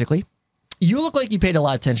specifically. You look like you paid a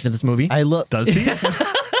lot of attention to this movie. Does he?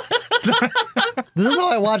 This is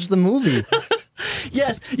how I watched the movie.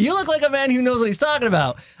 Yes, you look like a man who knows what he's talking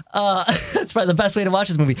about. That's probably the best way to watch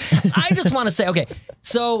this movie. I just want to say, okay,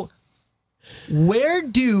 so where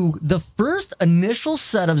do the first initial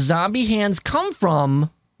set of zombie hands come from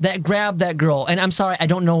that grab that girl? And I'm sorry, I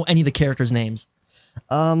don't know any of the characters' names.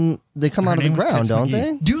 They come out of the name was ground, Tits don't McGee.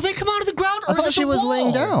 they? Do they come out of the ground, or I is thought it she the was wall?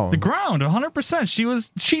 laying down. The ground,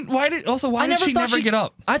 100%. Why did she never get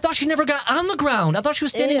up? I thought she never got on the ground. I thought she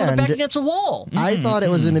was standing on the back And- against a wall. I thought it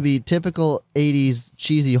was going to be typical 80s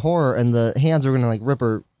cheesy horror, and the hands were going to like rip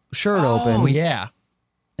her shirt open. Oh yeah,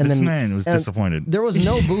 And This then, man was and disappointed. There was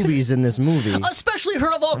no boobies in this movie. especially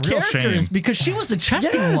her of all A real characters shame. because she was the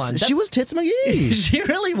chesty one. Yes, she was Tits McGee. She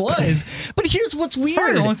really was. But here's what's Probably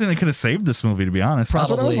weird. the only thing that could have saved this movie, to be honest. That's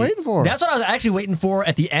what I was Probably. waiting for. That's what I was actually waiting for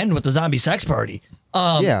at the end with the zombie sex party.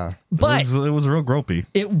 Yeah. But it was real gropey.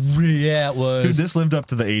 it was. Dude, this lived up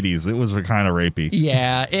to the 80s. It was kind of rapey.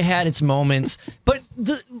 Yeah, it had its moments. But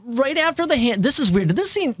right after the hand, this is weird. This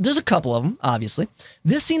scene, there's a couple of them, obviously.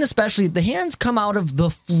 This scene especially, the hands come out of the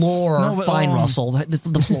floor. No, but, Fine, Russell,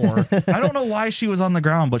 the floor. I don't know why she was on the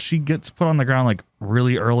ground, but she gets put on the ground like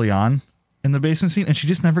really early on. in the basement scene, and she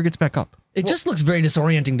just never gets back up. It just looks very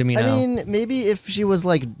disorienting to me now. I mean, maybe if she was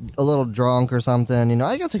like a little drunk or something,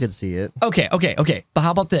 I guess I could see it. Okay. But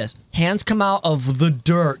how about this? Hands come out of the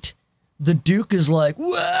dirt. The Duke is like,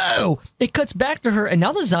 whoa! It cuts back to her, and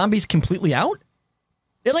now the zombie's completely out?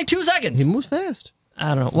 In like 2 seconds. He moves fast.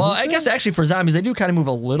 I don't know. Well, I guess actually for zombies, they do kind of move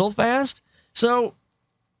a little fast. So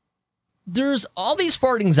there's all these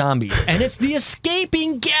farting zombies, and it's the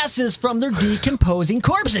escaping gases from their decomposing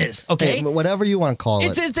corpses. Okay, Hey, whatever you want to call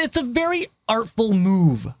it. It's a very artful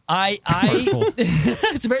move.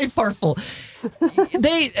 It's very fartful.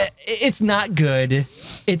 It's not good.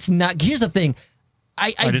 It's not. Here's the thing.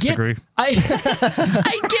 I disagree. I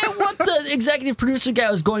get what the executive producer guy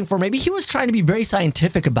was going for. Maybe he was trying to be very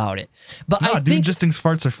scientific about it. But I think just thinks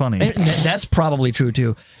farts are funny. and that's probably true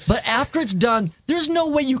too. But after it's done, there's no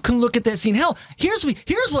way you can look at that scene. Hell, here's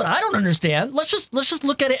what I don't understand. Let's just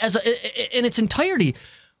look at it as in its entirety.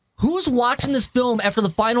 Who's watching this film after the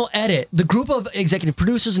final edit? The group of executive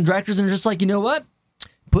producers and directors, and they're just like, you know what?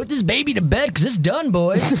 Put this baby to bed because it's done,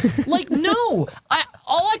 boys. Like, no.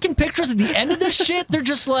 All I can picture is at the end of this shit, they're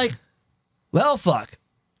just like, well, fuck.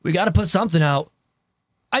 We got to put something out.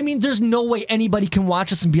 I mean, there's no way anybody can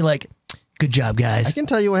watch this and be like, good job, guys. I can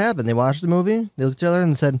tell you what happened. They watched the movie, they looked at each other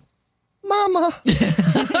and said, Mama.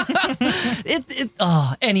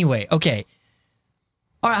 Anyway, okay.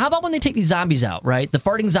 All right, how about when they take these zombies out, right? The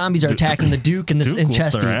farting zombies are attacking the Duke and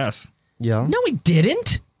Chesty. Their ass. Yeah. No, he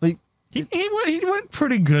didn't. He went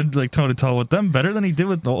pretty good, like toe to toe with them, better than he did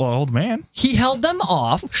with the old man. He held them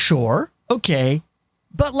off, sure, okay,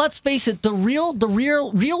 but let's face it, the real, the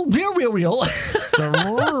real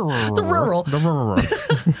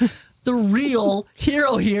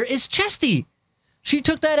hero here is Chesty. She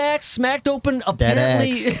took that axe, smacked open.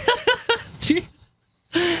 Apparently,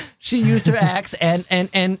 she used her axe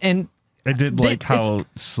and. I did like how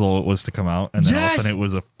slow it was to come out, and then all of a sudden it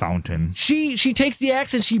was a fountain. She takes the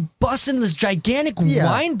axe and she busts into this gigantic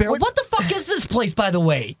wine barrel. What the fuck is this place, by the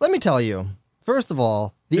way? Let me tell you. First of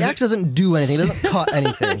all, the axe doesn't do anything. It doesn't cut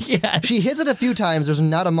anything. Yes. She hits it a few times. There's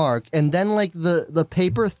not a mark. And then, like, the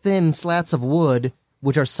paper-thin slats of wood,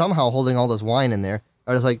 which are somehow holding all this wine in there,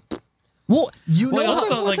 are just like... Well,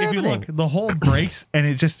 also, what's like, if you happening? look, the hole breaks, and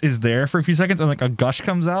it just is there for a few seconds, and, like, a gush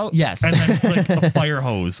comes out. Yes. And then, like, a fire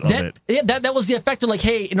hose of it. Yeah, that was the effect of, like,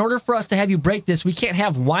 hey, in order for us to have you break this, we can't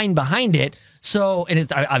have wine behind it. So, and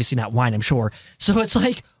it's obviously not wine, I'm sure. So it's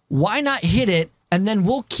like, why not hit it? And then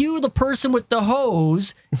we'll cue the person with the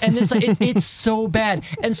hose, and it's like, it's so bad.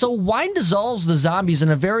 And so wine dissolves the zombies in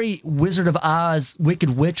a very Wizard of Oz,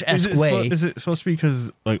 Wicked Witch-esque way. Is it supposed to be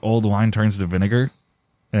because, like, old wine turns to vinegar,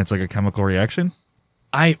 and it's like a chemical reaction?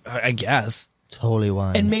 I guess. Totally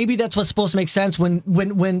wine. And maybe that's what's supposed to make sense when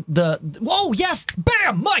the whoa, yes,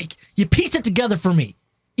 bam, Mike, you pieced it together for me,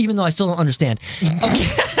 even though I still don't understand. Okay.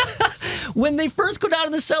 When they first go down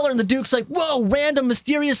in the cellar and the Duke's like, whoa, random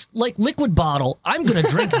mysterious like liquid bottle, I'm gonna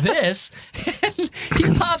drink this. And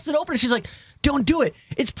he pops it open and she's like, don't do it.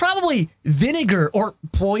 It's probably vinegar or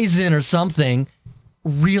poison or something.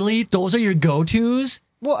 Really? Those are your go-tos?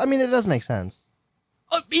 Well, I mean, it does make sense.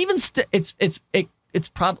 It's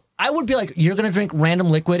probably. I would be like, you're gonna drink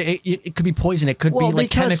random liquid. It could be poison. It could be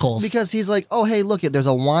like chemicals. Because he's like, oh hey, look it. There's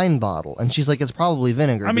a wine bottle, and she's like, it's probably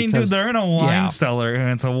vinegar. I mean, dude, they're in a wine cellar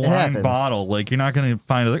and it's a wine bottle. Like, you're not gonna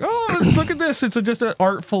find it like, oh, look at this. It's just an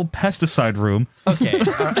artful pesticide room. Okay.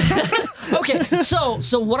 Okay.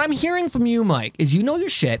 So what I'm hearing from you, Mike, is you know your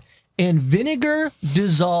shit, and vinegar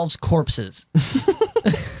dissolves corpses.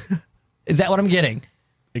 Is that what I'm getting?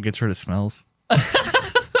 It gets rid of smells.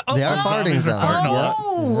 They are farting zombies.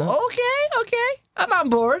 Okay. I'm on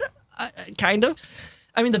board. Kind of.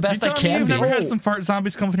 I mean, the best I can You've be. never had some fart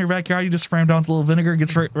zombies come from your backyard. You just spray them down with a little vinegar,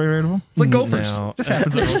 gets right rid of them. It's like gophers. No. Just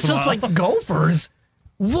happens. It's just like gophers.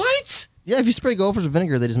 What? Yeah, if you spray gophers with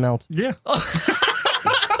vinegar, they just melt. Yeah.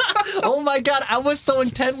 Oh my God, I was so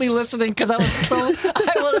intently listening because I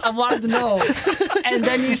wanted to know. And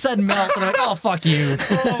then you said melt, and I'm like, oh, fuck you.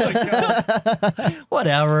 Oh my God.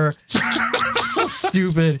 Whatever. So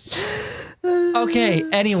stupid. Okay,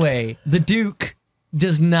 anyway, the Duke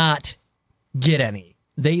does not get any.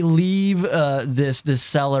 They leave this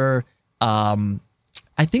cellar. I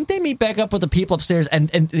think they meet back up with the people upstairs, and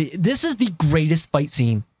this is the greatest fight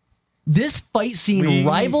scene. This fight scene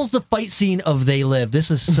rivals the fight scene of They Live. This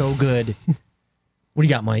is so good. What do you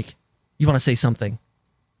got, Mike? You want to say something?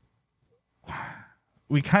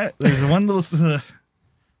 There's one little the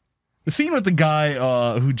scene with the guy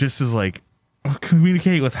who just is like,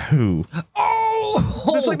 communicate with who?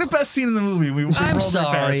 Oh, It's like the best scene in the movie. We I'm rolled right past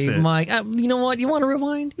sorry, it. Mike. You know what? You want to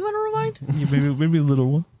rewind? Maybe a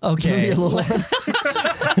little one. Okay.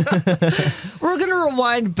 We're going to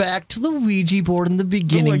rewind back to the Ouija board in the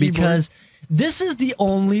beginning because this is the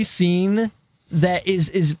only scene that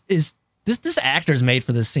is this actor's made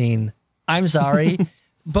for this scene. I'm sorry.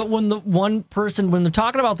 But when when they're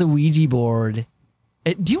talking about the Ouija board,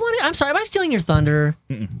 do you want to, I'm sorry, am I stealing your thunder?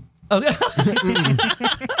 Okay.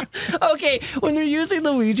 Okay, when they're using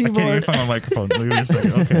the Ouija board. I can't even find my microphone. Wait a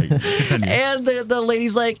second. Okay, continue. And the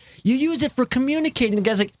lady's like, you use it for communicating. The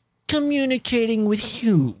guy's like, communicating with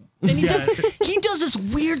you. And he does this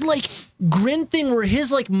weird like grin thing where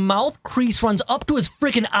his like mouth crease runs up to his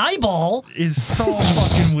freaking eyeball. It's so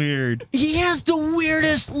fucking weird. He has the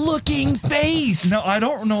weirdest looking face. Now I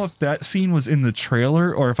don't know if that scene was in the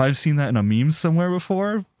trailer or if I've seen that in a meme somewhere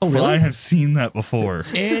before. Oh, really? But I have seen that before.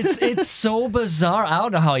 It's so bizarre. I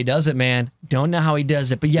don't know how he does it, man. Don't know how he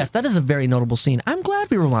does it. But yes, that is a very notable scene. I'm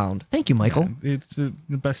glad we rewound. Thank you, Michael. Yeah, it's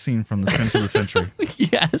the best scene from the century of the century.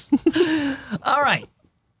 Yes. All right.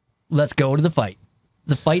 Let's go to the fight.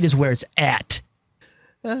 The fight is where it's at.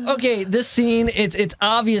 Okay, this scene, it's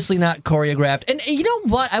obviously not choreographed. And you know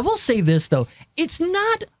what? I will say this, though. It's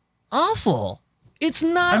not awful. It's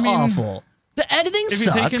not awful. The editing If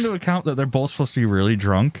sucks. you take into account that they're both supposed to be really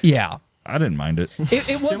drunk, yeah. I didn't mind it.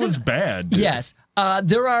 It was bad. Dude. Yes.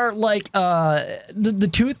 There are like the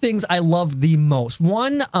two things I love the most.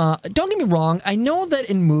 One, don't get me wrong, I know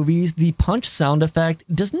that in movies the punch sound effect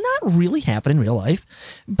does not really happen in real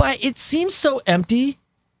life, but it seems so empty.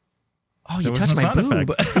 Oh, you touched my boob.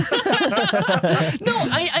 No,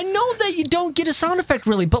 I know that you don't get a sound effect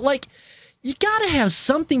really, but like you gotta have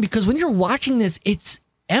something because when you're watching this, it's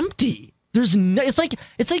empty. There's no, it's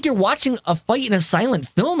like you're watching a fight in a silent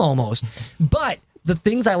film almost. But the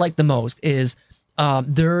things I like the most is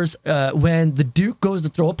there's when the Duke goes to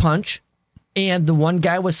throw a punch and the one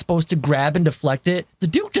guy was supposed to grab and deflect it. The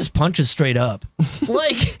Duke just punches straight up.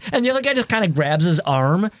 And the other guy just kind of grabs his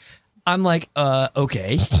arm. I'm like,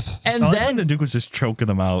 okay. And then the Duke was just choking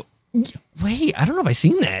him out. Wait, I don't know if I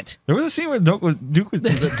seen that. There was a scene where Duke was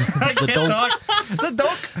I can't talk.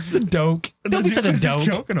 The doke. Don't be such a just doke.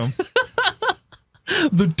 choking him.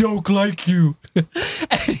 The doke like you.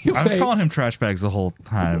 Anyway. I was calling him trash bags the whole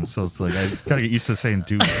time, so it's like I gotta get used to saying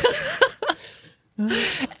Duke.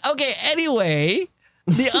 Okay, anyway,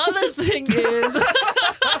 the other thing is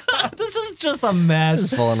this is just a mess.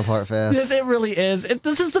 It's falling apart fast. It really is.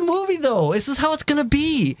 This is the movie, though. This is how it's gonna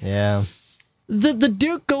be. Yeah. The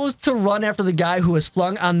Duke goes to run after the guy who was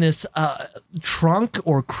flung on this trunk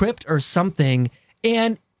or crypt or something,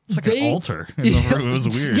 and it's like an altar. It was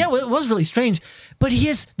weird. Yeah, it was really strange. But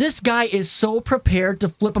this guy is so prepared to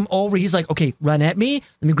flip him over. He's like, okay, run at me.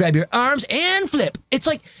 Let me grab your arms and flip. It's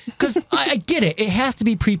like, because I get it. It has to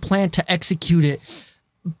be pre-planned to execute it.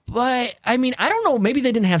 But, I mean, I don't know. Maybe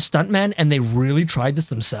they didn't have stuntmen and they really tried this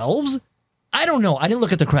themselves. I don't know. I didn't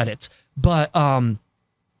look at the credits. But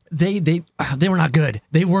they were not good.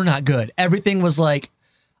 They were not good. Everything was like,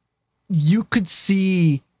 you could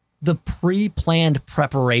see the pre-planned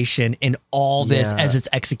preparation in all this as it's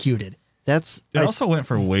executed. It also went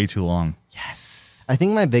for way too long. Yes. I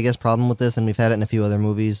think my biggest problem with this, and we've had it in a few other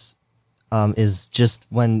movies, is just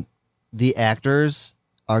when the actors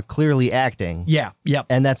are clearly acting. Yeah. Yep.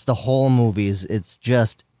 And that's the whole movies. It's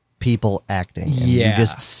just people acting. And you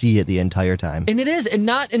just see it the entire time. And it is, and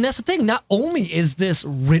that's the thing. Not only is this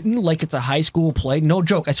written like it's a high school play, no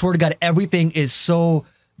joke. I swear to God, everything is so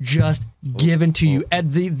just given to you.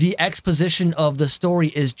 And the exposition of the story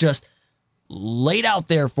is just laid out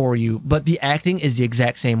there for you, but the acting is the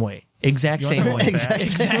exact same way. Exact same way. Exact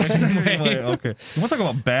same way. Okay. You want to talk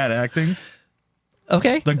about bad acting?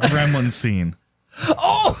 Okay. The Gremlin scene.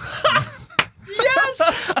 Oh!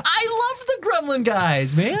 Yes! I loved the Gremlin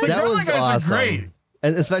guys, man. That was awesome. Great.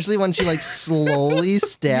 And especially when she like slowly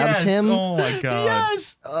stabs him. Oh my god.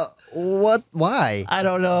 Yes! What? Why? I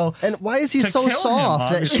don't know. And why is he To so kill him,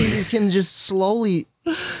 soft that she obviously. can just slowly...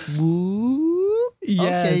 Whoop.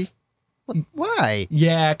 Yes. Okay. Why?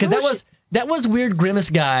 Yeah, because that was Weird Grimace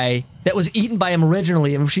guy that was eaten by him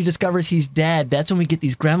originally, and when she discovers he's dead, that's when we get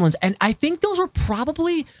these gremlins. And I think those were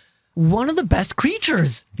probably one of the best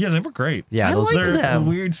creatures. Yeah, they were great. Yeah, I those like The them.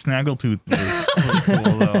 weird snaggletooth was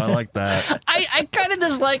cool, though. I like that. I kind of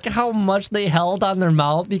just like how much they held on their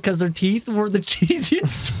mouth because their teeth were the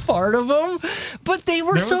cheesiest part of them, but they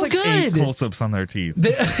were There so was like good. 8 close-ups on their teeth.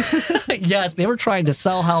 Yes, they were trying to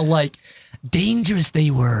sell how like dangerous they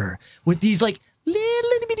were with these like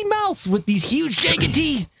little bitty mouths with these huge jagged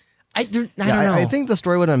teeth. I don't know. I think the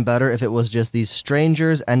story would have been better if it was just these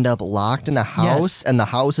strangers end up locked in a house, and the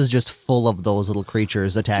house is just full of those little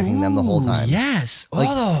creatures attacking them the whole time. Yes.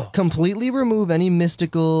 Like, completely remove any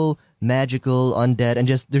mystical, magical, undead, and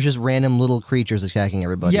there's just random little creatures attacking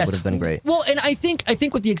everybody. Yes. Would have been great. Well, and I think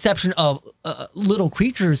with the exception of little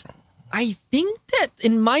creatures, I think that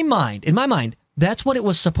in my mind, that's what it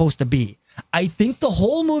was supposed to be. I think the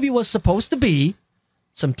whole movie was supposed to be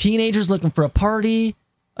some teenagers looking for a party.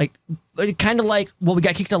 Like, kind of like, well, we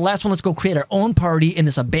got kicked out of the last one. Let's go create our own party in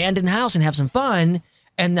this abandoned house and have some fun.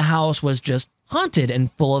 And the house was just haunted and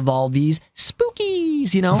full of all these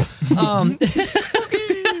spookies, you know?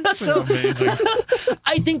 So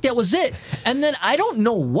I think that was it. And then I don't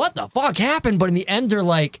know what the fuck happened, but in the end, they're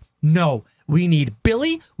like, no, we need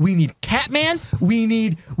Billy, we need Catman, we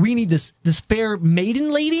need this fair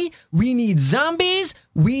maiden lady, we need zombies,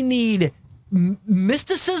 we need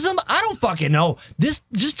mysticism. I don't fucking know. This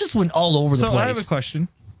just went all over the place. So I have a question.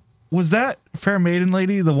 Was that fair maiden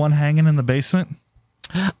lady the one hanging in the basement?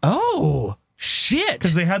 Oh, shit.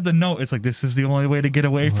 Because they had the note. It's like, this is the only way to get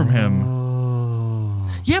away from him.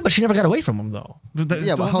 Yeah, but she never got away from him, though.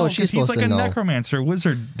 Yeah, but how is she supposed to know? He's like a necromancer,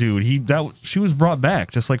 wizard dude. She was brought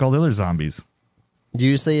back, just like all the other zombies. Do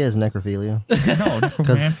you say he has necrophilia? No,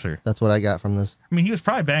 necromancer. That's what I got from this. I mean, he was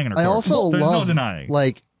probably banging her. I also There's love, no denying.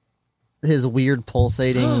 like, his weird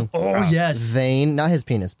pulsating yes. vein. Not his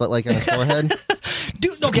penis, but like on his forehead.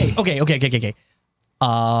 Dude, okay.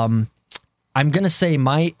 I'm going to say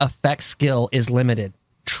my effects skill is limited.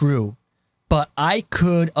 True. But I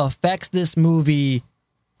could affect this movie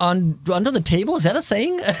under the table. Is that a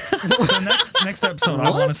saying? The next episode, I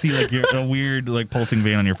want to see like a weird like pulsing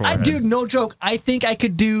vein on your forehead. Dude, no joke. I think I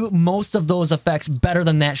could do most of those effects better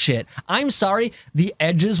than that shit. I'm sorry. The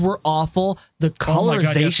edges were awful. The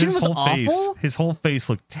colorization was awful. His whole face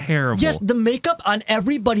looked terrible. Yes, the makeup on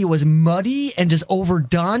everybody was muddy and just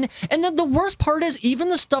overdone. And then the worst part is even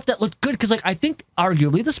the stuff that looked good, because like I think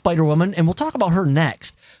arguably the Spider-Woman, and we'll talk about her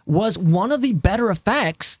next, was one of the better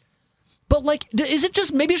effects. But like, is it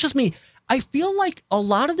just, maybe it's just me. I feel like a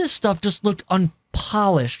lot of this stuff just looked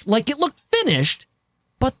unpolished. Like it looked finished,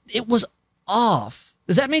 but it was off.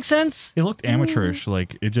 Does that make sense? It looked amateurish.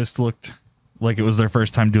 Like it just looked like it was their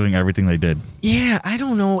first time doing everything they did. Yeah, I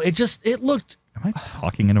don't know. It looked. Am I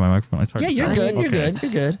talking into my microphone? It's hard. Yeah, you're good. You're good.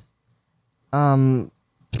 You're good.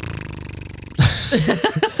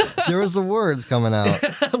 There was the words coming out.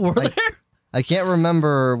 Were there? I can't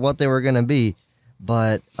remember what they were going to be,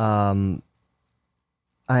 but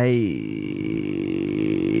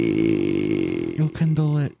You can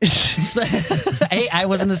do it. Hey, I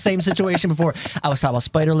was in the same situation before. I was talking about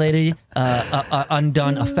Spider Lady,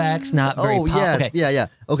 undone effects, not very. Yes, okay. yeah.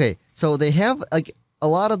 Okay, so they have like a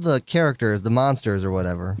lot of the characters, the monsters or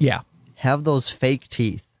whatever. Yeah, have those fake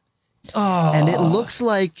teeth. Oh. And it looks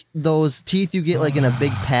like those teeth you get like in a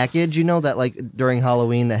big package, you know, that like during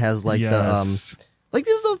Halloween that has like the like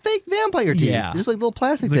these little fake vampire teeth. Yeah. Just like little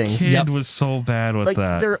plastic The things. kid was so bad with like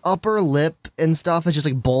that. their upper lip and stuff is just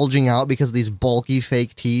like bulging out because of these bulky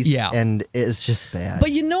fake teeth. Yeah. And it's just bad.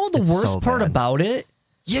 But you know the worst part about it?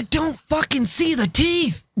 You don't fucking see the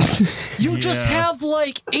teeth. You just have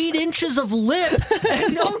like 8 inches of lip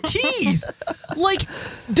and no teeth. Like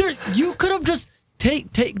you could have just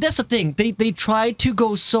Take. That's the thing. They tried to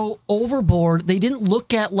go so overboard. They didn't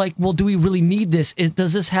look at like, well, do we really need this?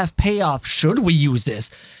 Does this have payoff? Should we use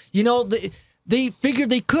this? You know, they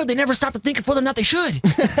figured they could. They never stopped to think of whether or not they should.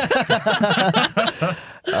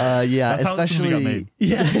 Yeah, That's especially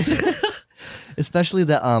Yes. especially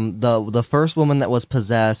the first woman that was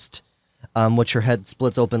possessed, which her head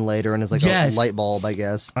splits open later and is like a light bulb. I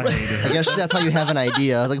guess. I guess that's how you have an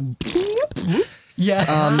idea. I was like, Yeah.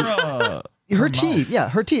 Her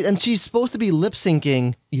teeth, and she's supposed to be lip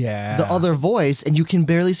syncing the other voice, and you can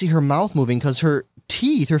barely see her mouth moving because her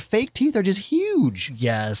fake teeth are just huge.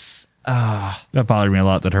 Yes. That bothered me a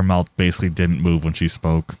lot that her mouth basically didn't move when she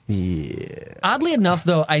spoke. Yeah. Oddly enough,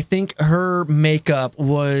 though, I think her makeup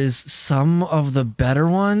was some of the better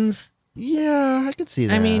ones. Yeah, I could see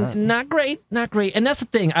that. I mean, not great. And that's the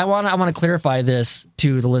thing. I want to clarify this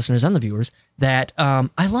to the listeners and the viewers that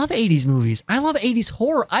I love 80s movies. I love 80s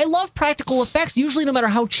horror. I love practical effects, usually no matter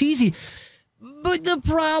how cheesy. But the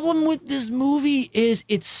problem with this movie is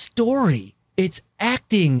its story, its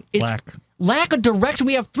acting, its lack of direction.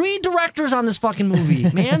 We have 3 directors on this fucking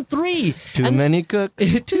movie, man. 3. Too many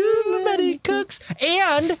cooks. Too many cooks.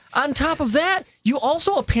 And on top of that, you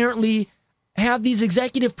also apparently have these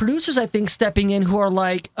executive producers, I think, stepping in who are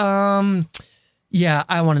like, yeah,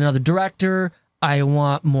 I want another director, I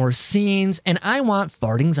want more scenes, and I want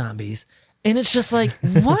farting zombies. And it's just like,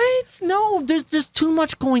 what? No, there's too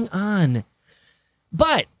much going on.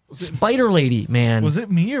 But Spider Lady, man. Was it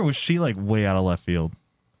me or was she like way out of left field?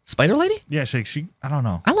 Spider Lady? Yeah, she I don't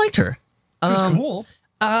know. I liked her. She was cool.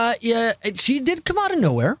 Yeah, she did come out of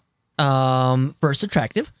nowhere. First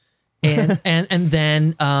attractive, and and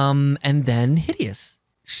then hideous.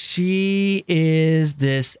 She is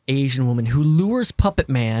this Asian woman who lures Puppet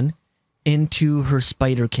Man into her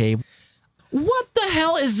spider cave. What the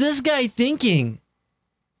hell is this guy thinking?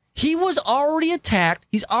 He was already attacked.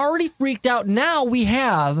 He's already freaked out. Now we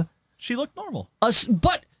have She looked normal.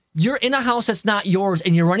 but you're in a house that's not yours,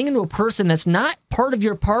 and you're running into a person that's not part of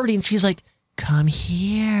your party, and she's like, "Come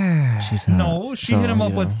here." No, she hit him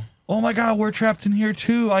up with, "Oh my God, we're trapped in here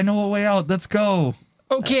too. I know a way out. Let's go."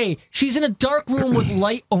 Okay, she's in a dark room with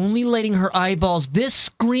light only lighting her eyeballs. This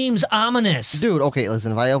screams ominous. Dude, okay,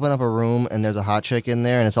 listen, if I open up a room and there's a hot chick in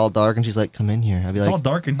there and it's all dark and she's like, "Come in here," I'd be It's like, all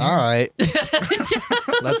dark in here. "All right,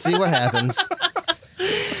 let's see what happens."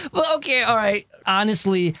 Well, okay, all right.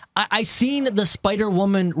 Honestly, I seen the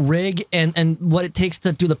Spider-Woman rig and what it takes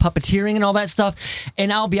to do the puppeteering and all that stuff.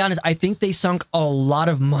 And I'll be honest, I think they sunk a lot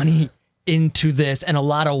of money into this and a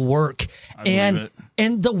lot of work. I believe it.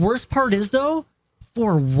 And the worst part is, though,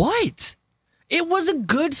 for what? It was a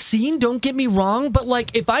good scene, don't get me wrong, but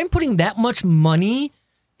like if I'm putting that much money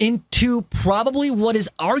into probably what is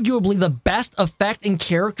arguably the best effect and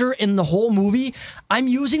character in the whole movie, I'm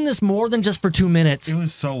using this more than just for 2 minutes. It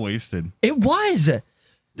was so wasted. It was.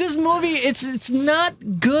 This movie, it's not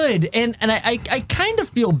good. And I kind of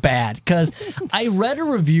feel bad because I read a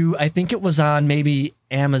review, I think it was on maybe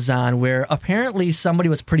Amazon, where apparently somebody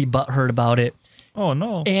was pretty butthurt about it. Oh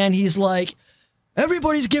no. And he's like,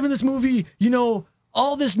 everybody's giving this movie,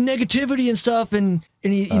 all this negativity and stuff, and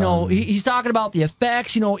he's talking about the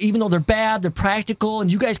effects, even though they're bad, they're practical, and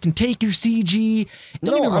you guys can take your CG.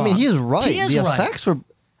 Don't get me No, I wrong. mean, he's right. He is The right. effects were...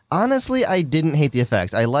 Honestly, I didn't hate the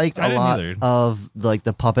effects. I liked I a didn't lot either. of like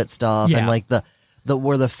the puppet stuff Yeah. and like the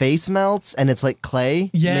where the face melts and it's like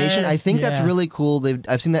clay animation. I think that's yeah. really cool.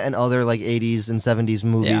 I've seen that in other like 80s and 70s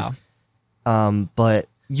movies. Yeah. But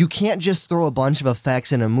you can't just throw a bunch of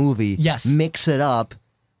effects in a movie, Yes. mix it up,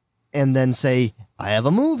 and then say, "I have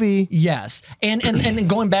a movie." Yes. And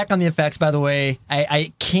going back on the effects, by the way,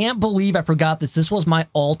 I can't believe I forgot this. This was my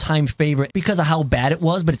all-time favorite because of how bad it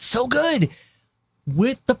was, but it's so good.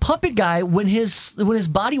 With the puppet guy, when his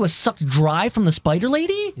body was sucked dry from the spider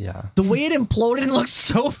lady, Yeah. the way it imploded and looked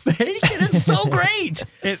so fake, and it's so great.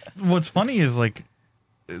 What's funny is like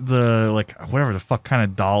the whatever the fuck kind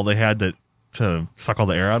of doll they had to suck all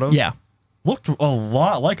the air out of. Yeah. Looked a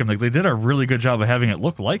lot like him. Like they did a really good job of having it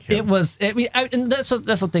look like him. It was. And that's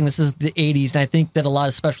the thing. This is the '80s, and I think that a lot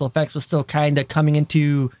of special effects was still kind of coming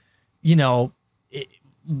into,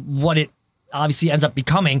 what it obviously ends up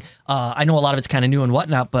becoming. I know a lot of it's kind of new and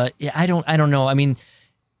whatnot, but yeah, I don't know. I mean,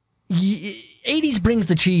 '80s brings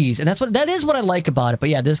the cheese, and that is what I like about it. But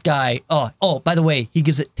yeah, this guy. Oh, by the way, he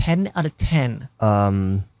gives it 10 out of 10.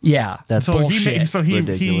 Yeah, That's so bullshit. he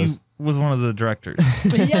Ridiculous. was one of the directors.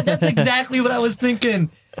 Yeah, that's exactly what I was thinking.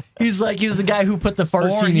 He was the guy who put the fart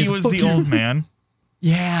Or scene. he He's was the old man.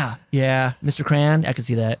 Yeah, Mr. Cran. I can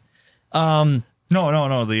see that.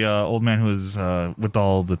 No, the old man who was with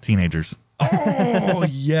all the teenagers. Oh,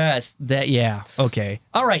 yes. Yeah. Okay.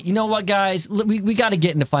 All right. You know what, guys? We got to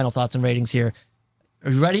get into final thoughts and ratings here. Are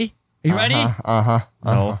you ready? Are you ready?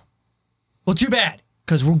 No. Well, too bad,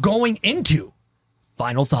 because we're going into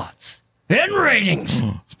final thoughts and ratings.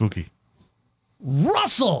 Spooky.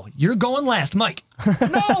 Russell, you're going last. Mike.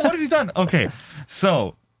 No, what have you done? Okay,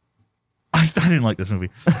 so I didn't like this movie.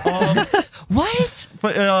 What?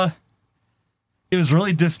 But it was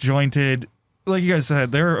really disjointed. Like you guys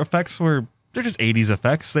said, their effects they're just 80s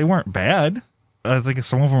effects. They weren't bad. I think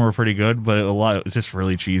some of them were pretty good, but a lot it's just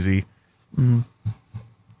really cheesy.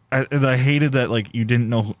 I hated that like you didn't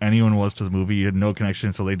know who anyone was to the movie. You had no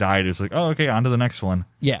connection, so they died. It was like, oh, okay, on to the next one.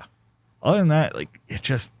 Yeah. Other than that, like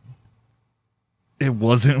it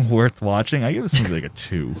wasn't worth watching. I give this movie like a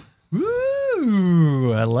 2.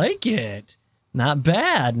 Ooh, I like it. Not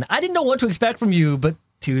bad. I didn't know what to expect from you, but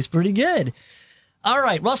 2 is pretty good. All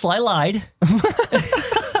right, Russell, I lied.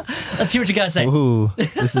 Let's hear what you got to say. Ooh,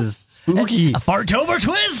 this is spooky. A Fartober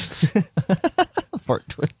twist. Fart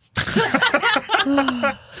twist.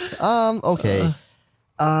 Okay.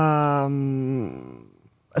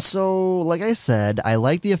 So, like I said, I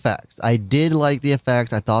like the effects. I did like the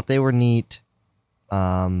effects. I thought they were neat.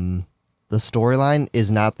 The storyline is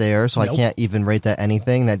not there, so Nope. I can't even rate that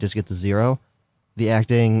anything. That just gets a 0. The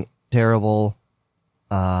acting, terrible.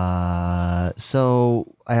 So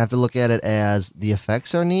I have to look at it as the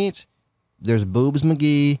effects are neat. There's Boobs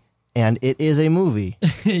McGee, and it is a movie.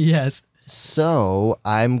 Yes. So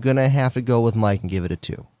I'm going to have to go with Mike and give it a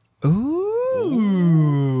 2.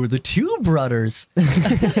 Ooh, the two brothers.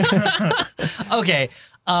 Okay.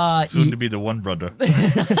 Soon to be the one brother.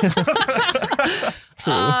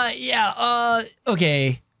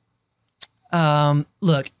 Okay.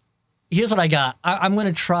 Look, here's what I got. I'm going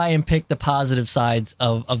to try and pick the positive sides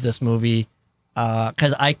of this movie.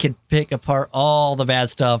 Because I could pick apart all the bad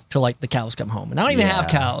stuff till like the cows come home. And I don't even have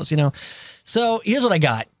cows, you know? So here's what I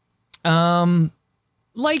got.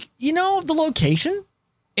 Like, you know, the location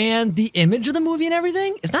and the image of the movie and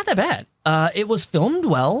everything, it's not that bad. It was filmed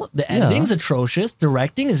well. The editing's atrocious.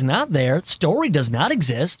 Directing is not there. Story does not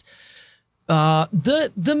exist.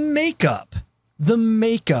 The makeup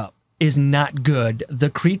is not good. The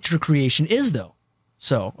creature creation is though.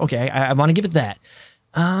 So, okay, I want to give it that.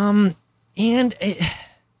 And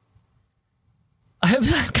I'm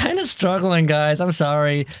kind of struggling, guys. I'm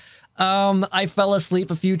sorry. I fell asleep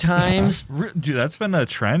a few times. Dude, that's been a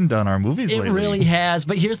trend on our movies lately. It really has.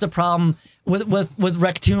 But here's the problem with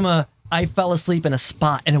Rectuma. I fell asleep in a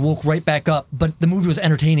spot and it woke right back up. But the movie was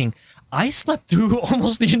entertaining. I slept through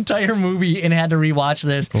almost the entire movie and had to rewatch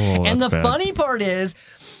this. Oh, and the bad. funny part is,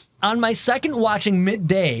 on my second watching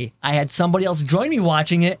midday, I had somebody else join me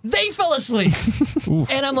watching it. They fell asleep.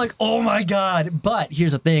 And I'm like, oh my God. But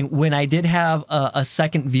here's the thing. When I did have a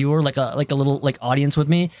second viewer, like a little like audience with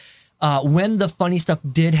me, when the funny stuff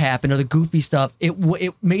did happen or the goofy stuff, it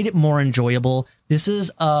made it more enjoyable. This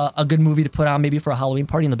is a good movie to put on maybe for a Halloween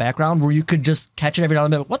party in the background where you could just catch it every now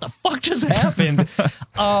and then. What the fuck just happened?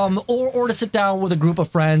 Or to sit down with a group of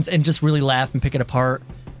friends and just really laugh and pick it apart.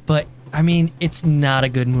 But I mean, it's not a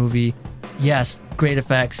good movie. Yes, great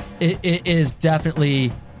effects. It is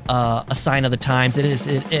definitely a sign of the times. It is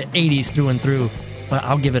 80s through and through. But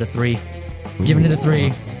I'll give it a 3. Giving it a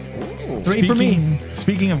 3. 3 for me.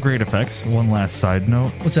 Speaking of great effects, one last side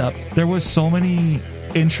note. What's up? There was so many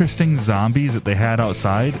interesting zombies that they had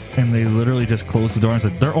outside, and they literally just closed the door and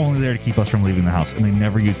said, they're only there to keep us from leaving the house, and they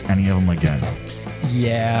never used any of them again.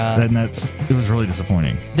 Yeah. And it was really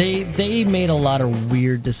disappointing. They made a lot of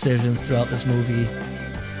weird decisions throughout this movie.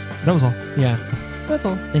 That was all. Yeah. That's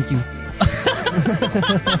all. Thank you.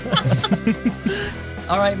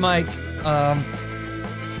 All right, Mike.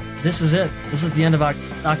 This is it. This is the end of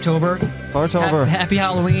October. Fartober. Happy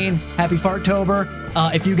Halloween. Happy Fartober.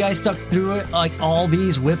 If you guys stuck through it, like all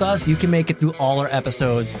these with us, you can make it through all our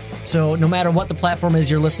episodes. So no matter what the platform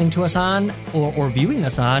is you're listening to us on or viewing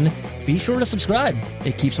us on, be sure to subscribe.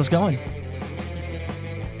 It keeps us going.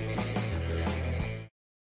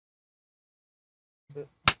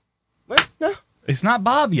 What? No. It's not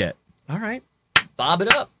Bob yet. All right. Bob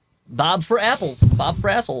it up. Bob for apples. Bob for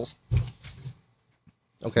assholes.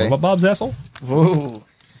 Okay. What about Bob's asshole? Whoa.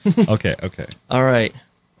 Okay. All right.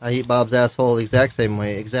 I eat Bob's asshole the exact same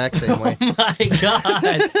way. My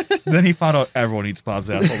God. Then he found out everyone eats Bob's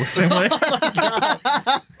asshole the same way.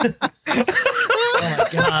 Oh, my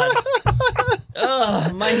God.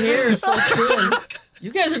 Oh, my hair is so thin.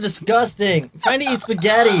 You guys are disgusting. I'm trying to eat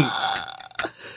spaghetti.